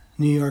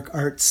New York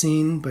art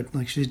scene, but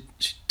like she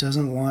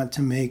doesn't want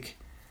to make,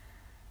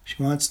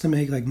 she wants to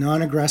make like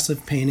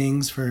non-aggressive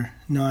paintings for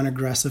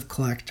non-aggressive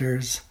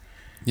collectors.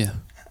 Yeah.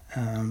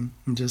 And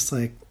just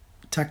like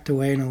tucked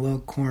away in a little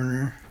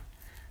corner.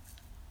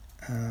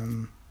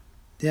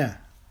 Yeah.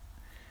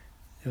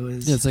 It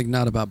was. Yeah, it's like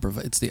not about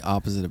it's the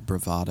opposite of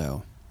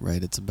bravado,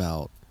 right? It's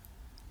about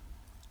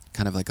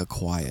kind of like a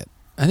quiet.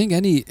 I think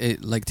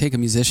like take a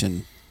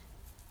musician,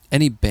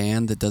 any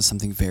band that does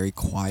something very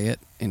quiet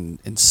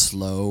and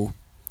slow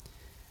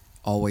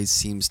always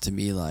seems to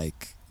me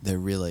like they're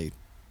really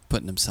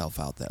putting themselves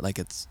out there. Like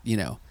it's,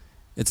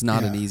 it's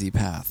not an easy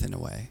path in a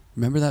way.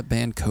 Remember that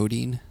band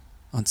Codeine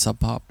on Sub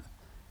Pop?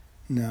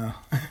 No.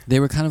 They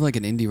were kind of like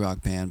an indie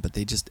rock band, but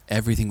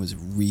everything was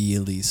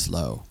really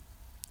slow.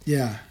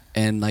 Yeah.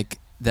 And like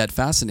that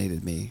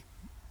fascinated me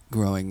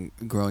growing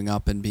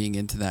up and being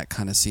into that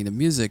kind of scene of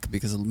music,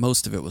 because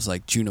most of it was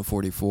like Juno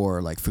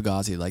 44, like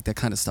Fugazi, like that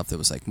kind of stuff that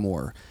was like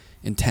more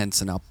intense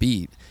and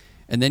upbeat.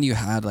 And then you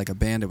had like a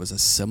band that was a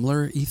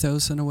similar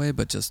ethos in a way,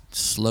 but just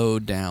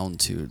slowed down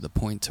to the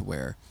point to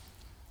where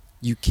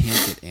you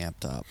can't get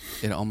amped up.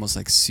 It almost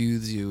like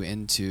soothes you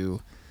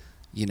into,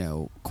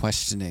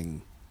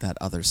 questioning that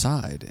other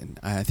side. And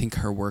I think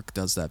her work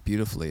does that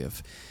beautifully.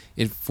 If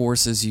it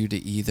forces you to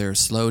either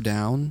slow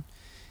down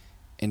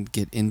and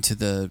get into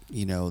the,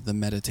 the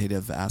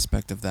meditative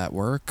aspect of that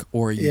work,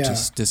 or you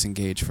just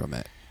disengage from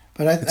it.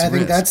 But I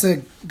think that's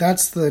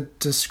the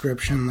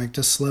description, like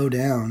to slow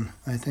down.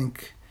 I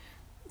think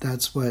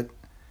that's what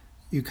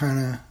you kind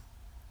of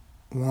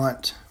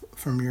want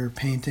from your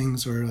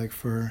paintings, or like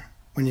for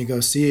when you go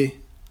see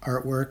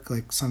artwork,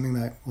 like something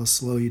that will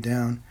slow you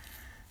down.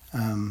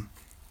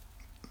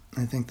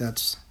 I think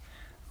that's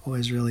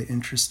always really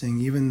interesting,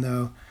 even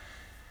though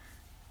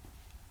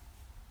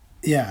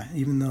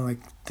like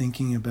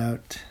thinking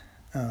about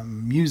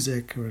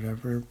music or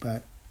whatever,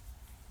 but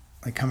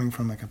like coming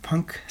from like a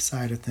punk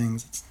side of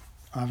things, it's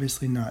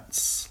obviously not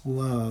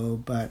slow,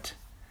 but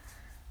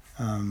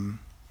I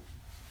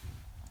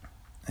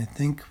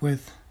think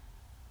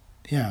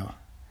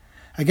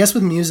I guess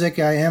with music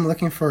I am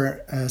looking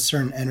for a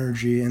certain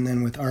energy, and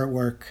then with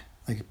artwork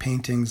like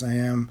paintings I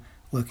am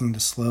looking to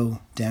slow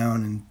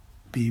down and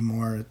be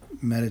more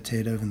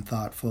meditative and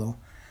thoughtful.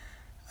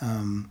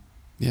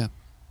 Yeah.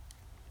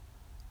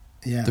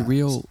 The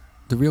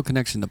real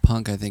connection to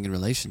punk, I think, in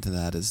relation to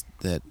that is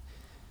that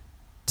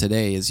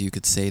today, as you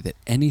could say, that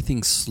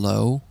anything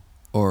slow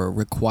or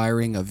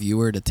requiring a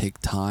viewer to take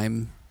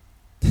time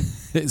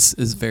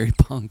is very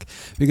punk.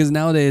 Because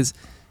nowadays,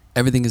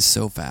 everything is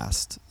so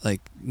fast.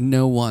 Like,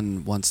 no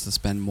one wants to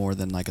spend more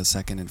than like a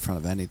second in front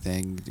of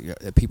anything.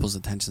 People's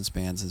attention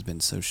spans has been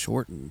so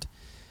shortened.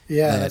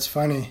 Yeah, that's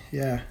funny.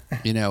 Yeah.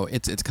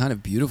 It's kind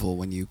of beautiful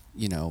when you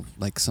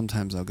like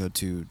sometimes I'll go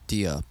to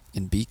Dia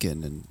in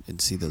Beacon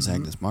and see those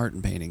Agnes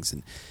Martin paintings,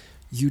 and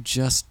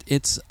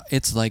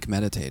it's like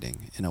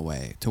meditating in a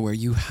way, to where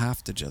you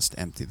have to just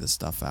empty the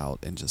stuff out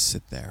and just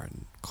sit there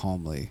and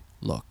calmly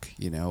look,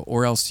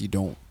 or else you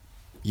don't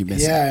you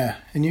miss it.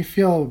 And you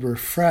feel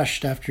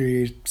refreshed after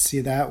you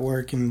see that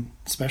work, and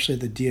especially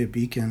the Dia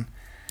Beacon.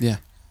 Yeah.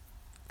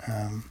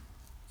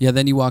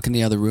 Then you walk in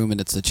the other room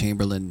and it's the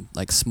Chamberlain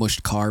like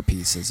smushed car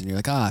pieces, and you're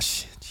like,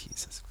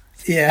 Jesus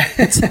Christ. Yeah.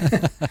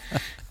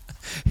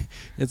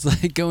 It's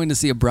like going to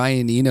see a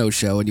Brian Eno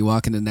show and you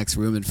walk in the next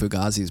room and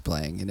Fugazi's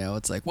playing,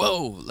 it's like,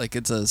 whoa, like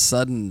it's a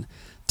sudden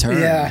turn,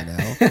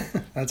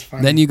 That's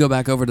funny. Then you go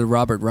back over to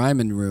Robert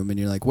Ryman room and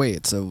you're like,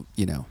 wait, so,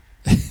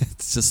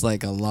 it's just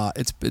like a lot.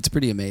 It's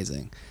pretty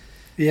amazing.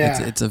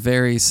 Yeah. It's a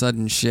very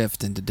sudden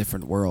shift into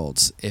different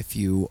worlds if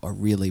you are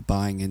really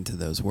buying into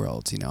those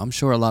worlds. I'm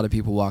sure a lot of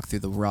people walk through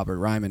the Robert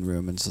Ryman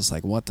room and it's just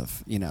like, what the,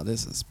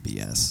 this is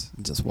BS,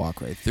 and just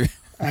walk right through.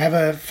 I have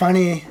a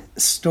funny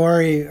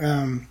story.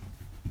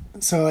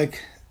 So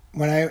like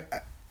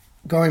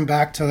going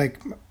back to like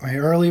my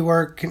early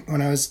work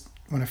when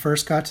I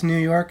first got to New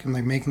York and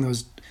like making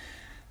those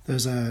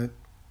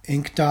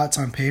ink dots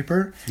on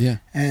paper. Yeah.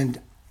 And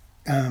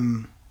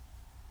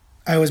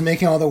I was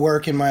making all the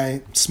work in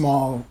my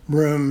small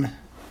room,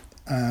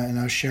 and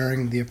I was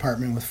sharing the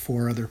apartment with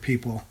 4 other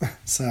people.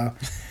 So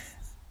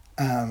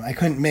I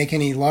couldn't make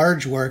any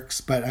large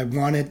works, but I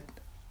wanted,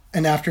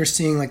 and after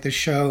seeing like the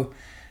show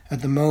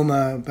at the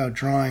MoMA about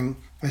drawing,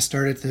 I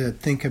started to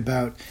think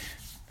about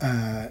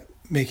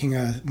making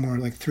a more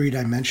like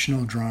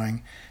 3-dimensional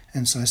drawing.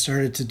 And so I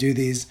started to do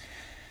these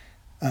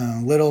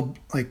little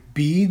like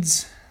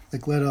beads,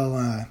 like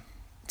little,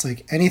 it's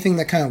like anything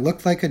that kind of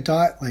looked like a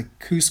dot, like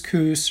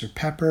couscous or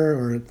pepper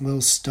or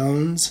little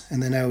stones.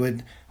 And then I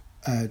would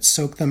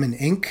soak them in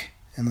ink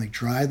and like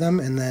dry them.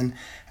 And then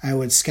I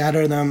would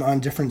scatter them on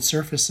different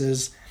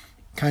surfaces,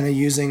 kind of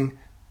using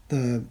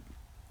the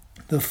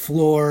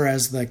floor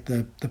as like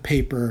the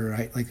paper,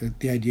 right? Like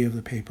the idea of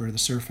the paper, the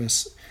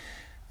surface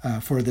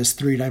for this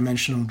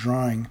 3-dimensional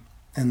drawing.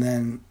 And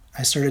then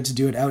I started to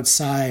do it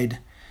outside,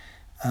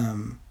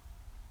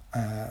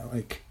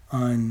 like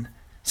on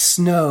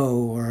snow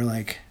or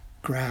like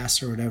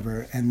grass or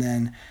whatever. And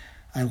then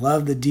I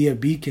love the Dia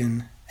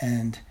Beacon,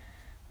 and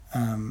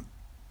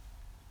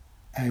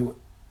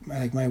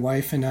like my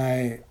wife and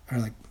I, or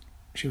like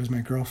she was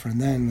my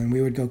girlfriend then, and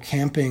we would go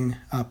camping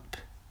up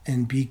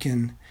in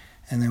Beacon,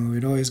 and then we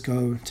would always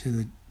go to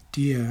the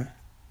Dia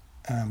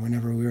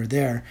whenever we were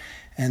there.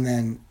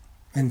 And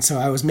so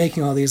I was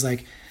making all these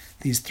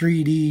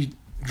 3D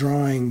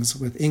drawings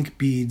with ink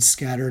beads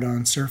scattered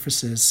on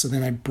surfaces. So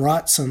then I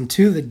brought some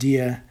to the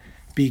Dia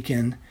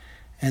Beacon,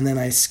 and then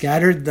I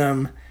scattered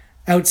them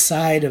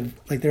outside of,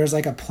 like, there was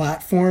like a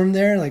platform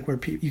there, like where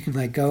you can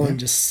like go and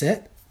just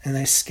sit, and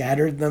I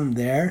scattered them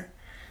there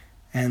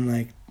and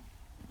like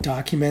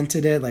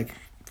documented it. Like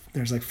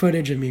there's like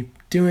footage of me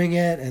doing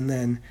it, and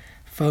then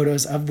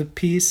photos of the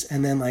piece,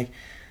 and then like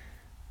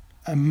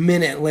a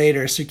minute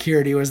later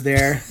security was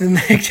there and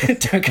they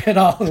took it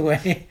all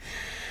away.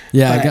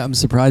 Yeah, I'm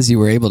surprised you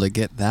were able to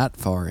get that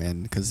far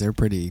in, because they're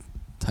pretty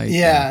tight.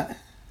 Yeah, there.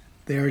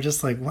 They were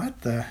just like,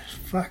 what the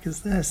fuck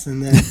is this?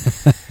 And then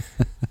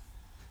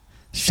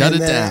shut it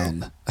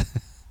down.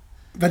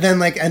 But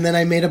then and then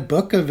I made a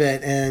book of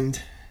it,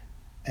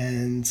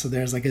 and so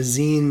there's like a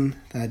zine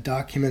that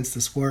documents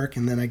this work,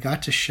 and then I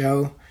got to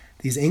show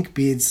these ink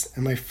beads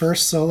in my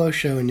first solo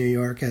show in New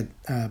York at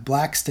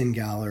Skarstedt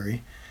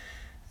Gallery.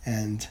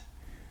 And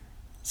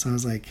so I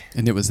was like,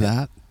 and it was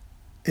that?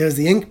 It was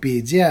the ink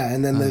beads, yeah.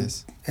 And then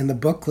nice. the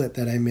booklet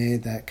that I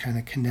made that kind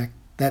of connect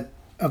that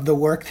of the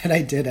work that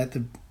I did at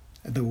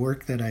the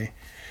work that I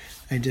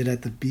did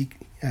at the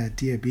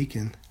Dia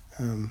Beacon.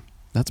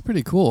 That's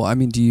pretty cool. I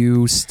mean, do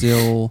you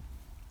still?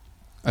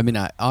 I mean,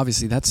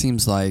 obviously that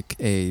seems like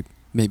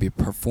maybe a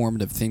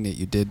performative thing that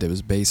you did that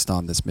was based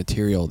on this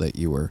material that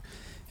you were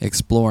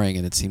exploring,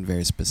 and it seemed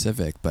very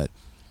specific. But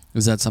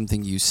is that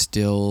something you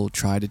still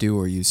try to do,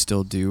 or you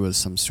still do as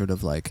some sort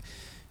of like,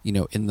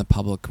 in the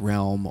public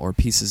realm, or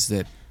pieces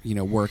that,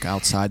 work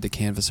outside the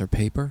canvas or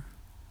paper?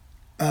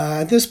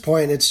 At this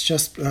point, it's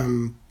just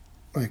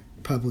like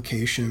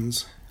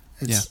publications.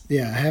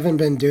 Yeah, I haven't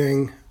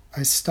been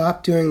I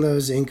stopped doing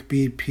those ink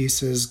bead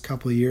pieces a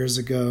couple of years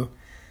ago,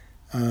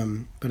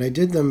 but I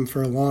did them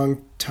for a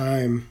long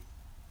time,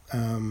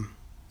 and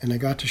I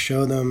got to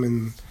show them,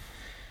 and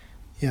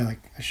I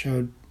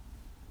showed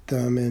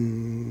them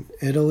in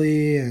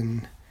Italy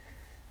and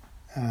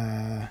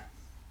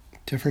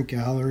different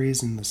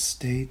galleries in the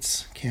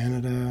States,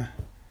 Canada,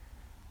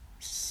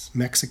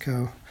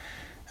 Mexico.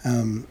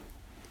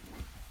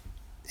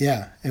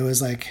 It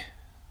was like,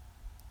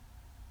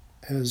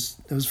 it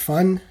was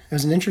fun. It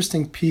was an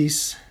interesting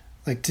piece,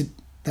 like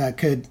that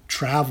could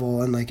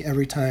travel, and like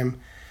every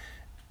time,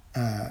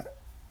 it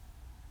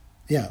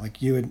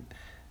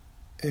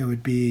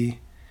would be,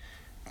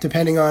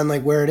 depending on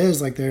like where it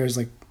is, like there's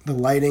like the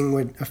lighting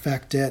would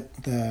affect it,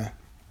 the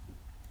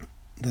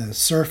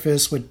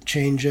surface would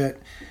change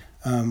it.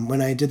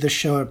 When I did the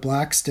show at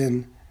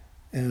Blackston,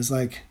 it was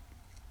like,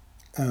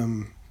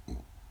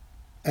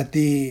 at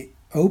the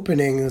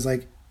opening, it was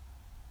like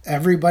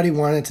everybody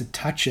wanted to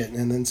touch it,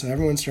 and then so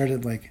everyone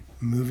started like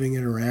moving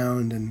it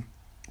around, and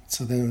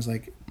so then it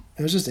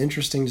was just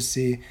interesting to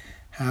see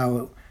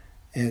how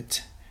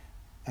it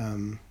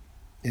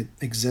it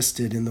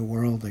existed in the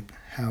world, like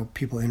how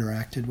people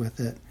interacted with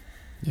it.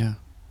 Yeah.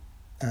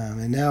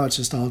 And now it's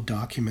just all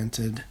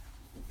documented,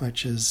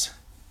 which is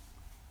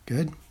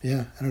good.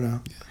 Yeah, I don't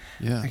know.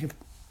 Yeah.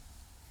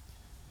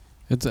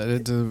 It's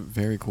a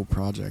very cool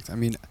project. I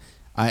mean,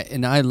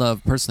 I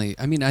love personally.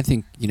 I mean, I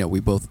think we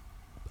both.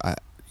 I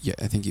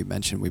think you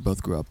mentioned we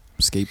both grew up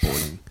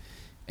skateboarding,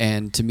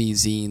 and to me,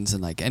 zines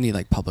and like any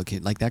like public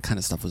like that kind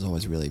of stuff was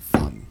always really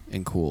fun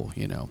and cool.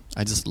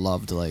 I just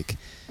loved like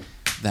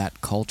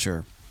that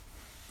culture.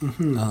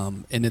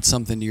 Mm-hmm. And it's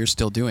something you're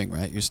still doing,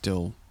 right? You're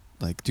still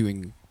like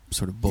doing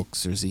sort of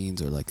books or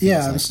zines or like things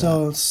yeah, I'm like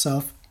still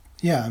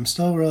that. I'm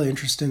still really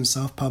interested in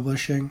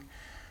self-publishing.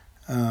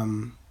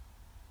 So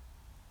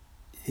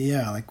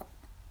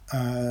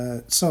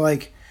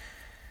like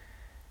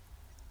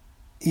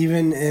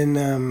even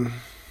in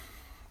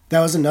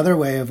that was another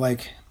way of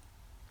like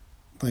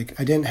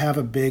I didn't have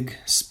a big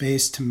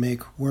space to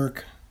make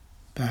work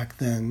back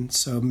then,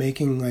 so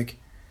making like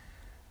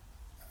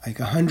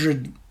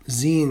 100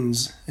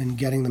 zines and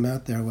getting them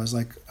out there was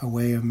like a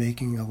way of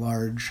making a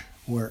large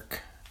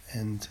work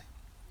and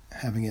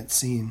having it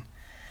seen.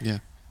 Yeah.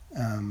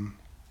 And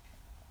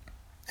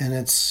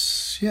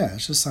it's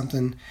just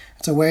something,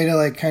 it's a way to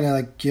like kind of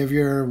like give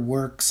your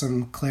work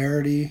some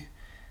clarity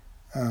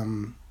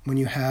when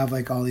you have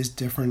like all these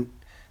different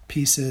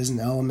pieces and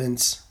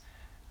elements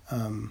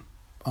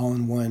all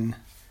in one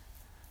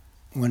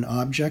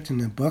object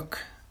in a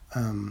book.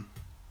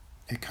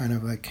 It kind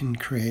of like can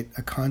create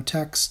a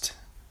context.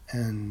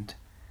 And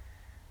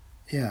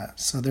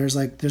so there's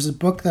a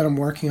book that I'm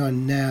working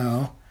on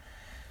now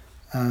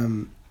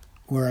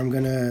where I'm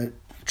going to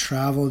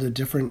travel to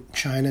different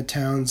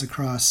Chinatowns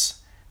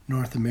across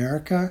North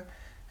America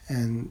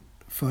and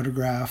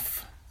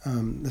photograph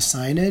the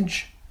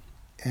signage,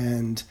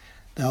 and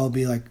that'll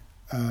be like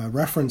a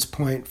reference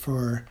point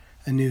for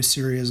a new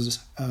series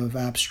of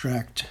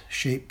abstract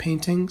shape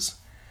paintings,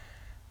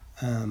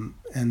 and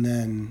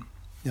then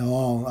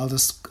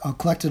I'll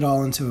collect it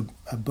all into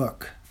a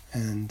book,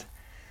 and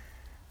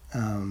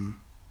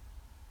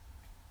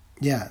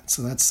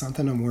so that's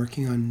something I'm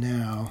working on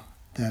now.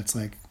 That's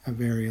like a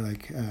very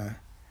like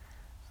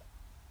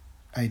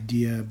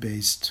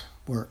idea-based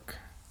work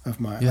of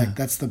mine. Yeah. Like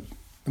that's the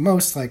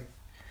most like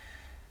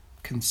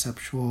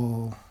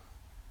conceptual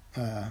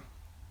that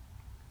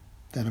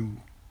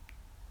I'm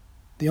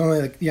the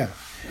only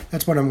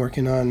that's what I'm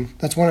working on.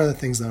 That's one of the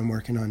things that I'm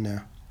working on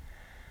now.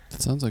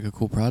 That sounds like a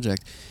cool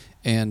project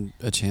and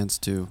a chance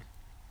to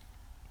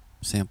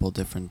sample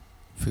different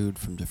food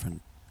from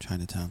different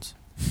Chinatowns.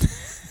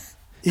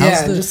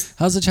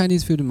 How's the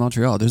Chinese food in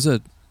Montreal?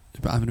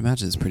 I would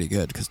imagine it's pretty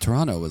good because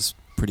Toronto was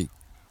pretty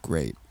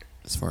great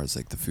as far as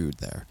like the food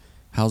there.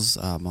 How's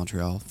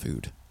Montreal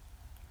food?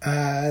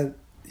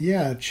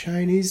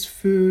 Chinese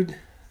food,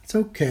 it's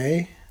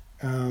okay.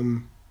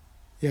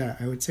 I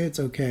would say it's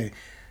okay.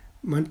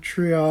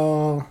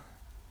 Montreal,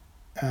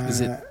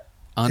 is it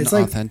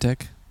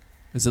unauthentic?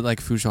 Is it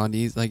like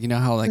Fujianese? Like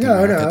how like no,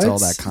 America gets all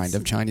that kind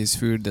of Chinese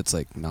food that's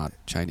like not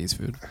Chinese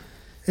food?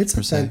 It's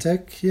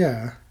authentic,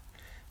 yeah.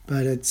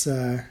 But it's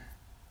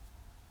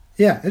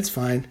it's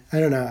fine. I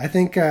don't know. I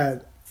think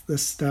the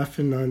stuff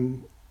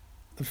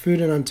the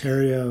food in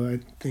Ontario I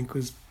think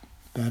was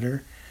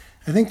better.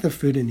 I think the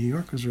food in New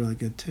York was really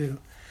good too.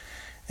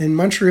 In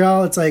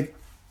Montreal, it's like,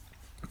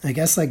 I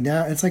guess like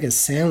now it's like a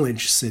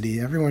sandwich city.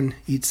 Everyone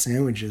eats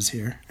sandwiches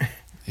here.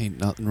 Ain't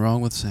nothing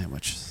wrong with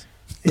sandwiches.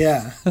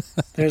 Yeah.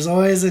 There's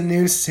always a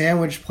new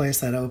sandwich place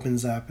that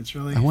opens up. It's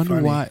really funny. I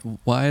wonder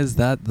why is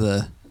that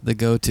the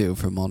go-to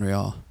for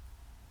Montreal?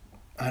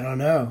 I don't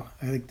know.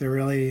 I think they're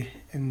really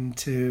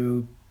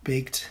into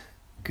baked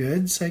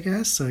goods, I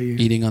guess. So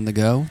eating on the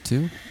go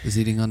too? Is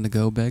eating on the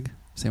go big?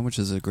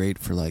 Sandwiches are great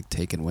for like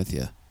taking with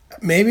you.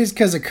 Maybe it's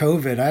because of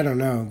COVID. I don't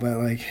know, but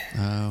like,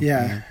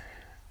 yeah.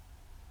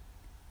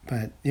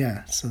 But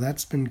so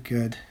that's been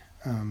good.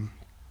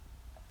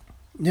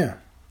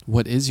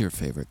 What is your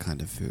favorite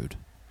kind of food?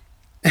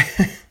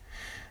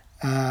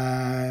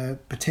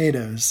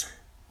 Potatoes.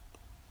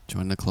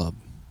 Join the club.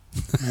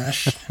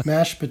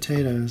 Mashed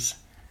potatoes.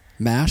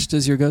 Mashed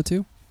is your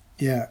go-to?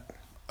 Yeah.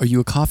 Are you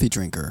a coffee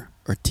drinker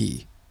or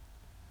tea?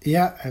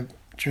 Yeah, I'm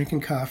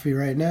drinking coffee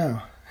right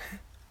now.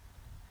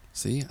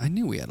 See, I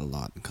knew we had a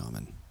lot in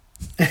common.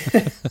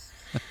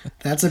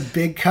 That's a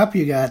big cup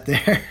you got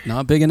there.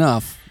 Not big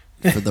enough.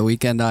 For the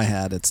weekend I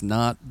had, it's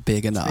not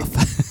big enough.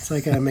 It's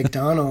like a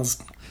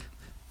McDonald's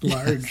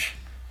large.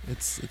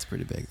 Yes. It's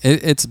pretty big.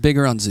 It's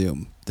bigger on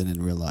Zoom than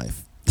in real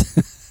life.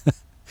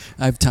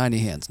 I have tiny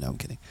hands. No, I'm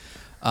kidding.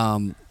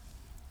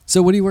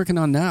 So what are you working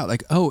on now?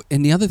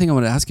 And the other thing I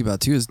want to ask you about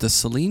too is the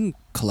Celine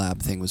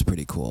collab thing was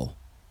pretty cool.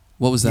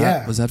 What was that?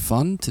 Yeah. Was that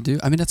fun to do?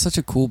 I mean, that's such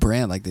a cool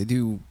brand. Like they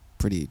do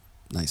pretty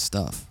nice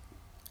stuff.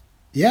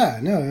 Yeah,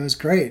 no, it was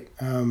great.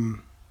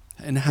 And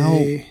how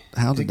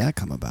did that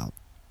come about?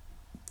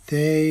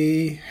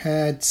 They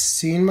had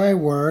seen my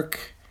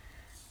work,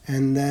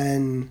 and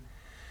then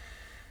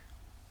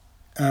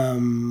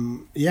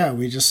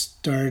we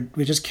just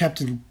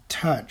kept in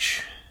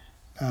touch.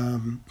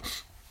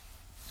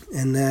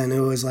 And then it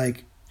was a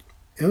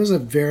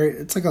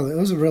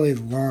really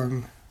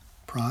long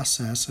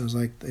process. It was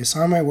like they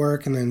saw my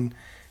work, and then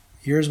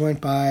years went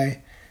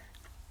by,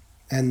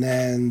 and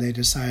then they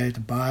decided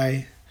to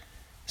buy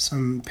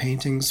some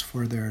paintings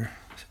for their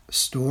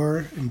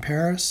store in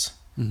Paris.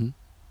 Mm-hmm.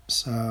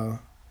 So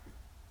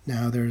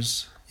now I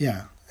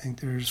think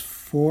there's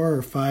 4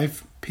 or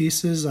 5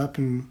 pieces up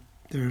in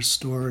their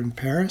store in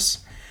Paris.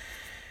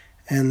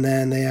 And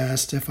then they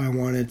asked if I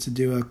wanted to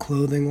do a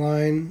clothing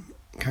line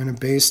kind of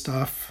based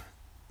off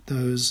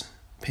those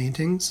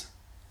paintings.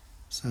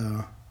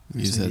 So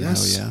you said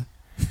yes. Hell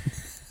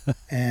yeah.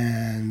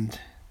 And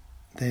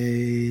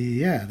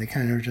they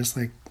kind of just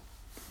like,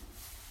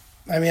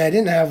 I mean, I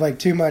didn't have like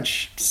too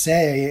much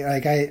say.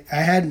 Like I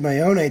had my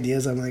own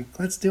ideas. I'm like,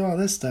 let's do all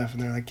this stuff.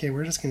 And they're like, okay,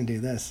 we're just going to do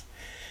this.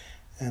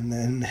 And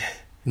then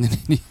I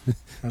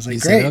was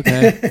like, great. Said,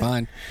 okay,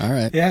 fine. All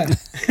right. Yeah.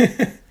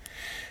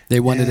 They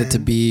wanted it to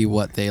be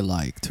what they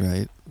liked,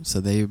 right? So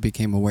they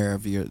became aware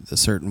of the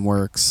certain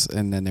works,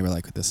 and then they were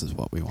like, this is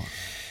what we want.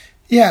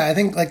 Yeah, I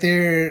think like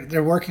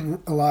they're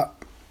working a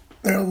lot.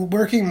 They're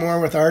working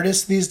more with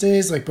artists these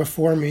days. Like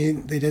before me,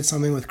 they did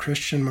something with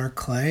Christian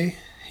Marclay.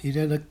 He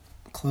did a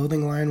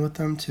clothing line with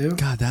them too.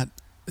 God, that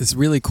is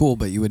really cool,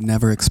 but you would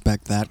never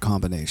expect that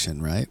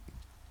combination, right?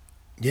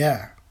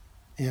 Yeah.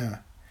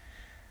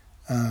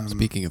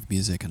 Speaking of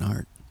music and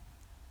art.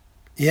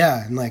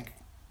 Yeah, and like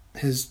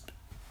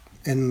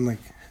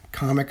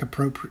comic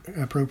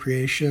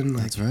appropriation.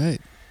 Like, that's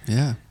right.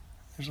 Yeah.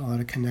 There's a lot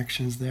of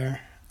connections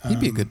there. He'd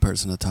be a good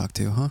person to talk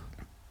to, huh?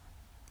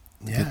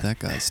 Yeah. Get that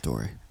guy's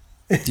story.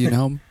 Do you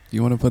know him? Do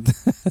you want to put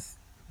that?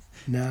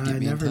 No, I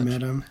never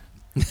met him.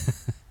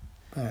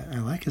 But I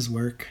like his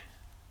work.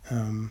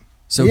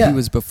 So he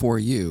was before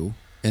you,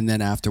 and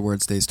then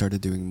afterwards they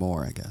started doing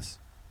more, I guess.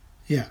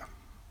 Yeah.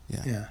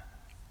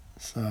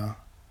 So,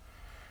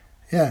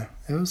 yeah,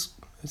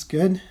 it's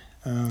good.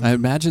 I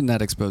imagine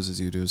that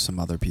exposes you to some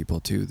other people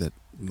too that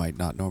might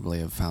not normally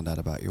have found out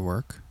about your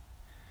work.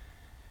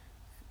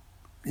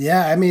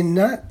 Yeah, I mean,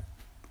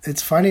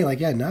 it's funny,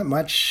 like, yeah, not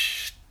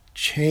much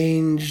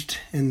changed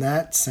in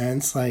that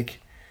sense.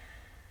 Like,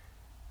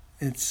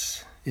 I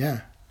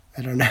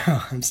don't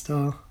know. I'm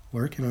still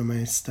working on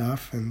my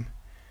stuff, and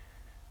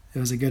it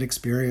was a good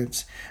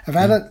experience.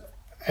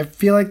 I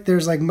feel like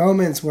there's like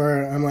moments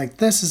where I'm like,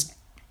 this is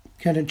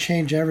going to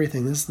change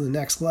everything. This is the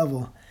next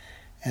level.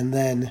 And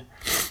then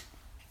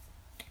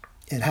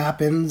it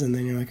happens, and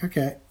then you're like,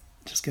 okay,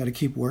 just got to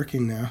keep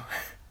working now.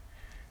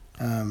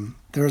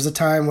 There was a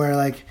time where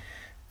like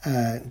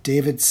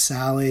David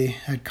Sally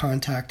had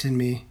contacted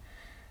me,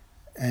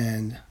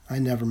 and I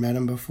never met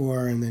him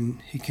before, and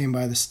then he came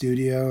by the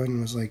studio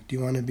and was like, do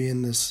you want to be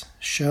in this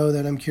show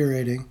that I'm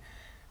curating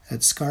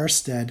at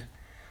Skarstedt?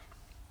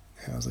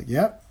 And I was like,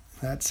 yep,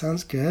 that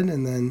sounds good.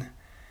 And then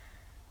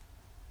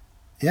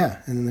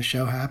the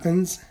show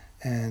happens,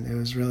 and it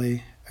was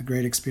really a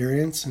great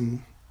experience,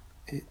 and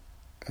it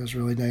was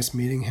really nice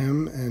meeting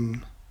him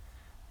and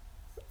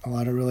a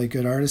lot of really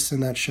good artists in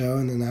that show.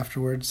 And then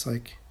afterwards,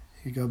 like,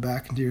 you go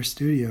back into your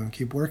studio and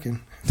keep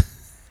working.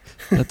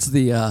 That's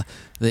the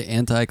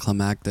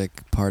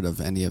anticlimactic part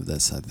of any of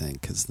this, I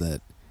think, is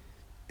that,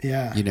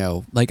 you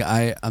know, like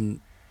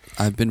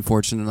I've been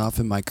fortunate enough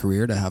in my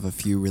career to have a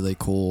few really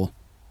cool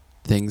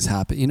things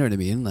happen. You know what I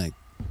mean? Like,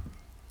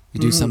 you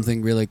do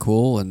something really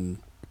cool, and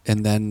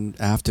then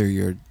after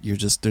you're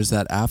just, there's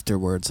that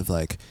afterwards of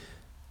like,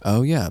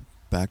 oh yeah,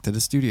 back to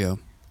the studio,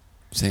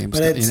 same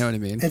stuff. You know what I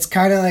mean? It's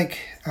kind of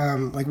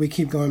like we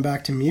keep going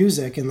back to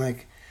music, and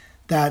like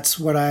that's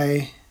what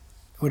I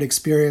would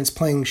experience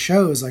playing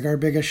shows. Like our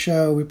biggest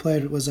show we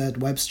played was at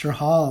Webster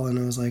Hall, and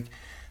it was like,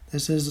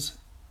 this is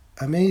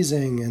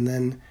amazing. And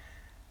then,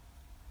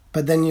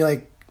 but then you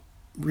like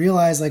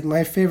realize like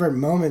my favorite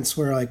moments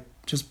were like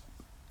just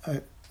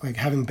like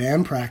having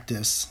band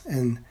practice,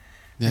 and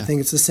I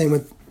think it's the same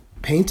with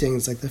painting.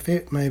 It's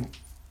like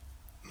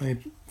my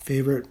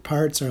favorite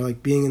parts are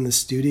like being in the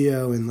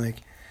studio and like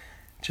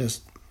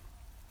just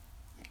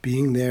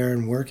being there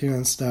and working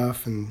on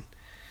stuff, and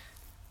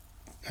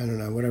I don't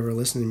know, whatever,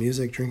 listening to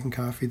music, drinking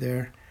coffee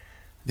there.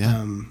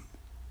 Yeah.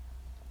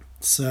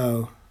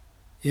 So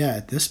yeah,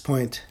 at this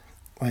point,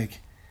 like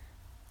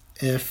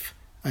if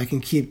I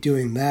can keep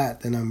doing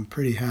that, then I'm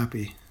pretty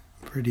happy.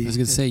 I was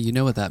gonna say, you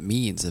know what that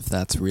means, if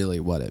that's really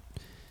what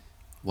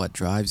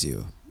drives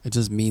you. It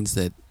just means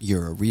that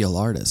you're a real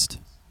artist.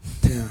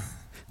 Yeah.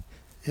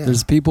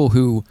 There's people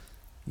who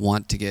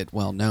want to get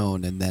well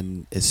known, and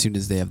then as soon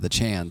as they have the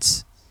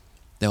chance,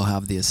 they'll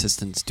have the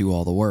assistants do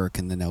all the work,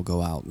 and then they'll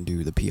go out and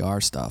do the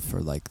PR stuff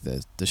or like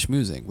the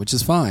schmoozing, which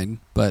is fine,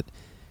 but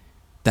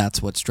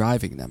that's what's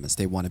driving them, is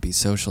they want to be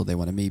social, they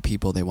want to meet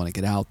people, they want to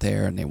get out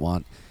there, and they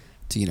want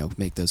to, you know,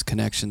 make those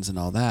connections and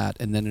all that.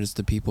 And then there's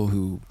the people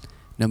who,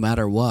 no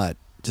matter what,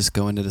 just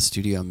go into the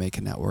studio and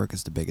making that work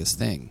is the biggest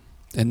thing.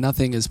 And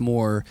nothing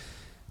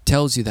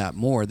tells you that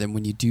more than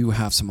when you do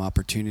have some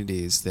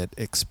opportunities that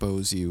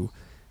expose you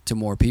to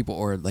more people,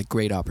 or like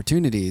great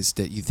opportunities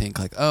that you think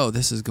like, oh,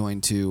 this is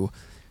going to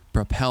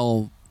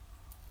propel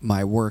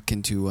my work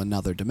into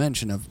another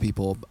dimension of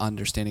people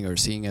understanding or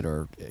seeing it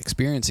or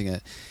experiencing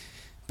it.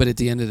 But at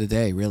the end of the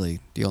day, really,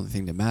 the only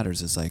thing that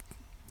matters is like,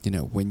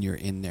 when you're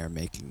in there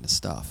making the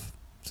stuff.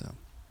 So,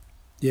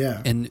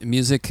 yeah. And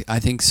music, I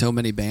think so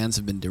many bands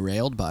have been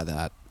derailed by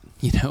that.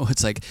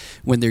 It's like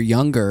when they're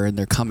younger and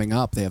they're coming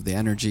up, they have the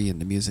energy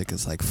and the music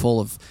is like full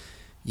of,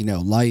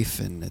 life,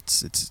 and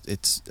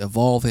it's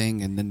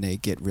evolving, and then they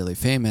get really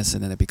famous,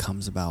 and then it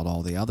becomes about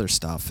all the other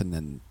stuff, and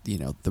then,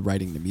 the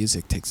writing the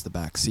music takes the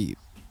back seat.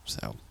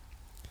 So,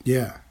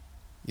 yeah.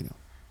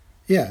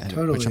 Yeah,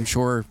 totally. Which I'm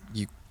sure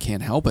you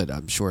can't help it.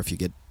 I'm sure if you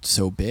get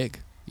so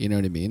big, you know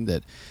what I mean?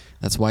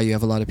 That's why you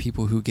have a lot of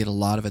people who get a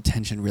lot of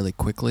attention really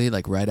quickly,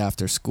 like right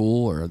after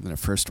school or their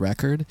first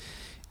record,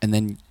 and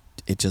then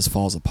it just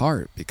falls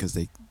apart because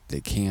they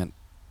can't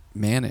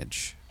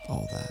manage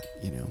all that,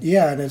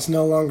 Yeah, and it's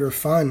no longer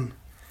fun.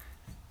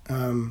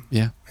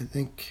 Yeah. I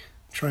think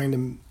trying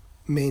to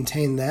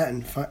maintain that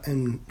and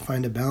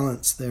find a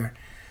balance there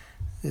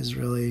is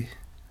really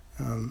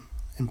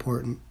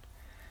important.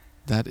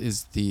 That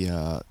is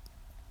the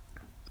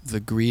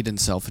greed and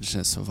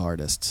selfishness of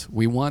artists.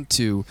 We want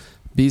to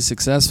be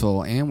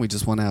successful, and we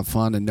just want to have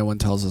fun, and no one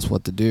tells us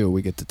what to do.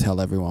 We get to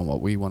tell everyone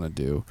what we want to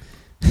do.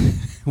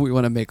 We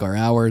want to make our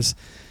hours,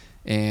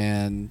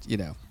 and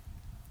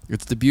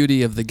it's the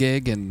beauty of the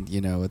gig, and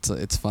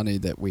it's funny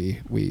that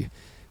we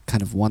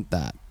kind of want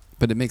that,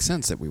 but it makes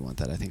sense that we want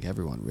that. I think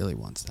everyone really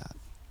wants that.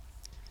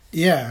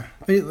 Yeah,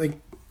 but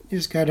you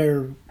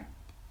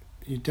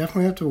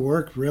definitely have to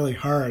work really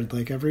hard.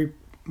 Like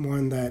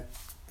everyone that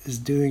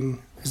is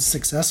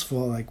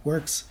successful, like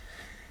works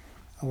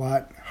a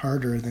lot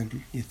harder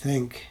than you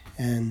think,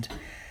 and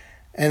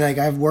like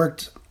I've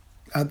worked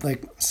at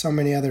like so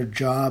many other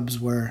jobs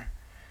where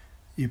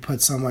you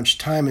put so much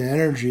time and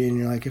energy, and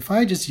you're like, if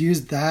I just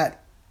used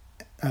that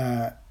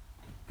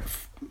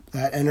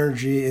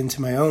energy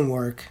into my own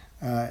work,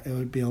 it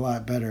would be a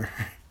lot better.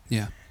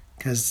 Yeah.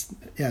 Because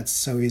it's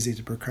so easy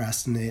to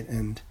procrastinate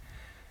and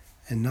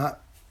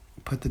not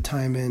put the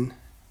time in.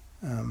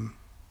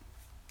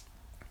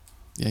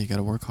 Yeah, you got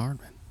to work hard,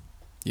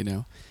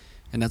 man.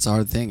 And that's a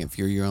hard thing. If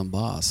you're your own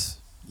boss,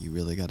 you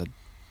really got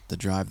to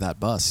drive that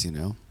bus,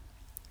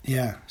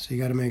 Yeah, so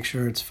you got to make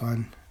sure it's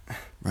fun.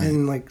 Right.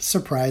 And like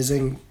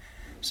surprising,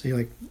 so you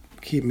like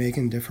keep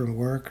making different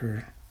work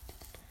or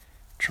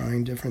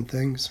trying different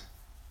things.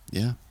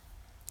 Yeah.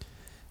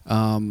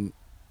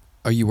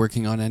 Are you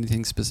working on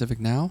anything specific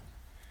now?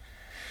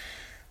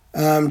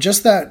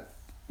 Just that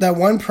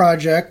one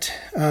project.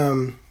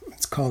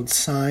 It's called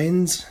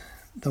Signs.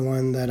 The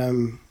one where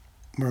I'm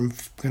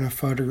going to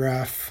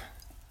photograph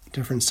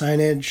different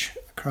signage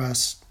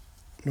across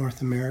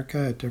North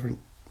America at different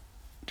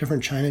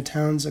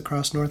Chinatowns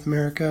across North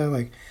America,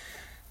 like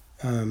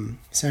San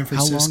Francisco.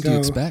 How long do you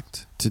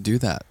expect to do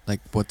that?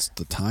 Like, what's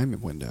the time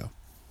window?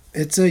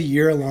 It's a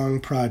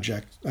year-long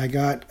project. I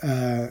got,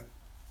 it's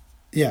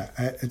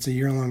a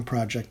year-long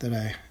project that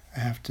I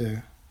have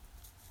to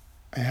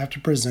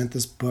present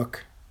this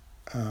book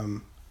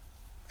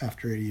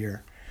after a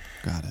year.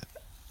 Got it.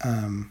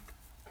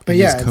 But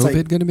yeah, is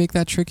COVID going to make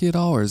that tricky at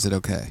all, or is it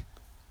okay?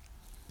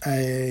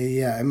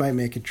 It might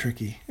make it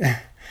tricky.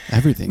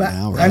 Everything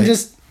now, right?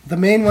 The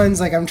main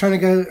ones, like I want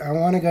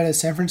to go to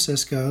San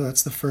Francisco.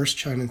 That's the first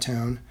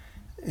Chinatown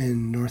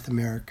in North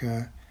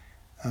America.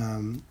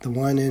 The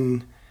one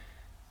in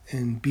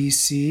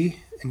BC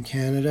in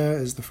Canada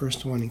is the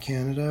first one in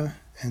Canada.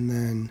 And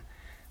then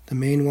the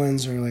main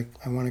ones are like,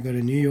 I want to go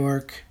to New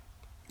York,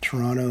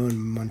 Toronto, and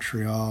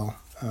Montreal.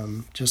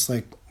 Just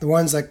like the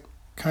ones that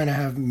kind of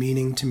have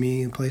meaning to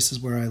me,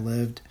 places where I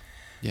lived.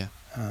 Yeah.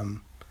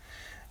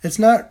 It's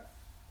not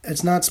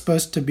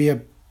supposed to be a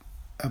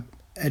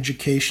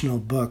educational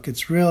book.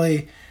 It's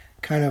really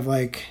kind of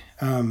like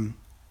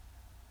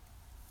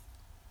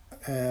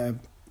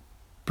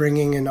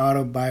bringing an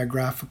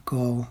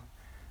autobiographical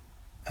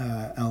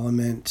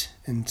element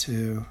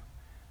into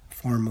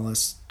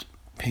formalist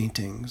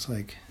paintings,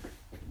 like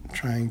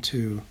trying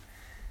to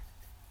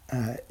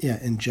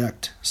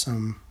inject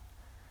some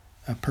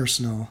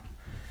personal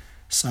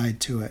side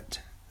to it.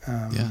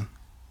 Yeah,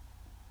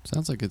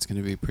 sounds like it's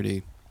going to be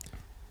pretty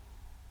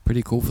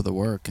cool for the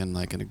work and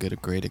like a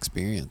great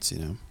experience,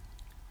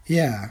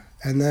 Yeah,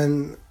 and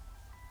then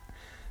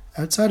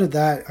outside of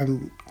that,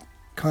 I'm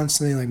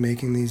constantly like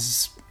making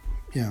these.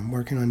 I'm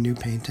working on new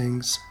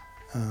paintings,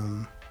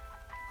 and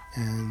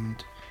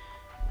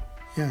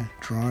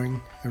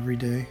drawing every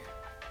day.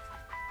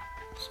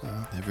 So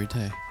every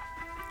day.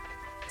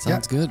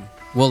 Sounds good.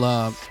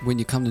 Well, when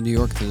you come to New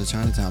York to the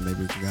Chinatown,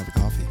 maybe we can grab a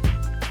coffee.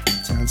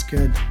 Sounds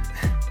good.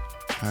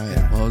 All right.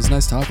 Yeah. Well, it was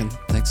nice talking.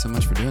 Thanks so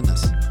much for doing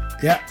this.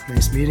 Yeah,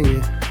 nice meeting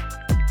you.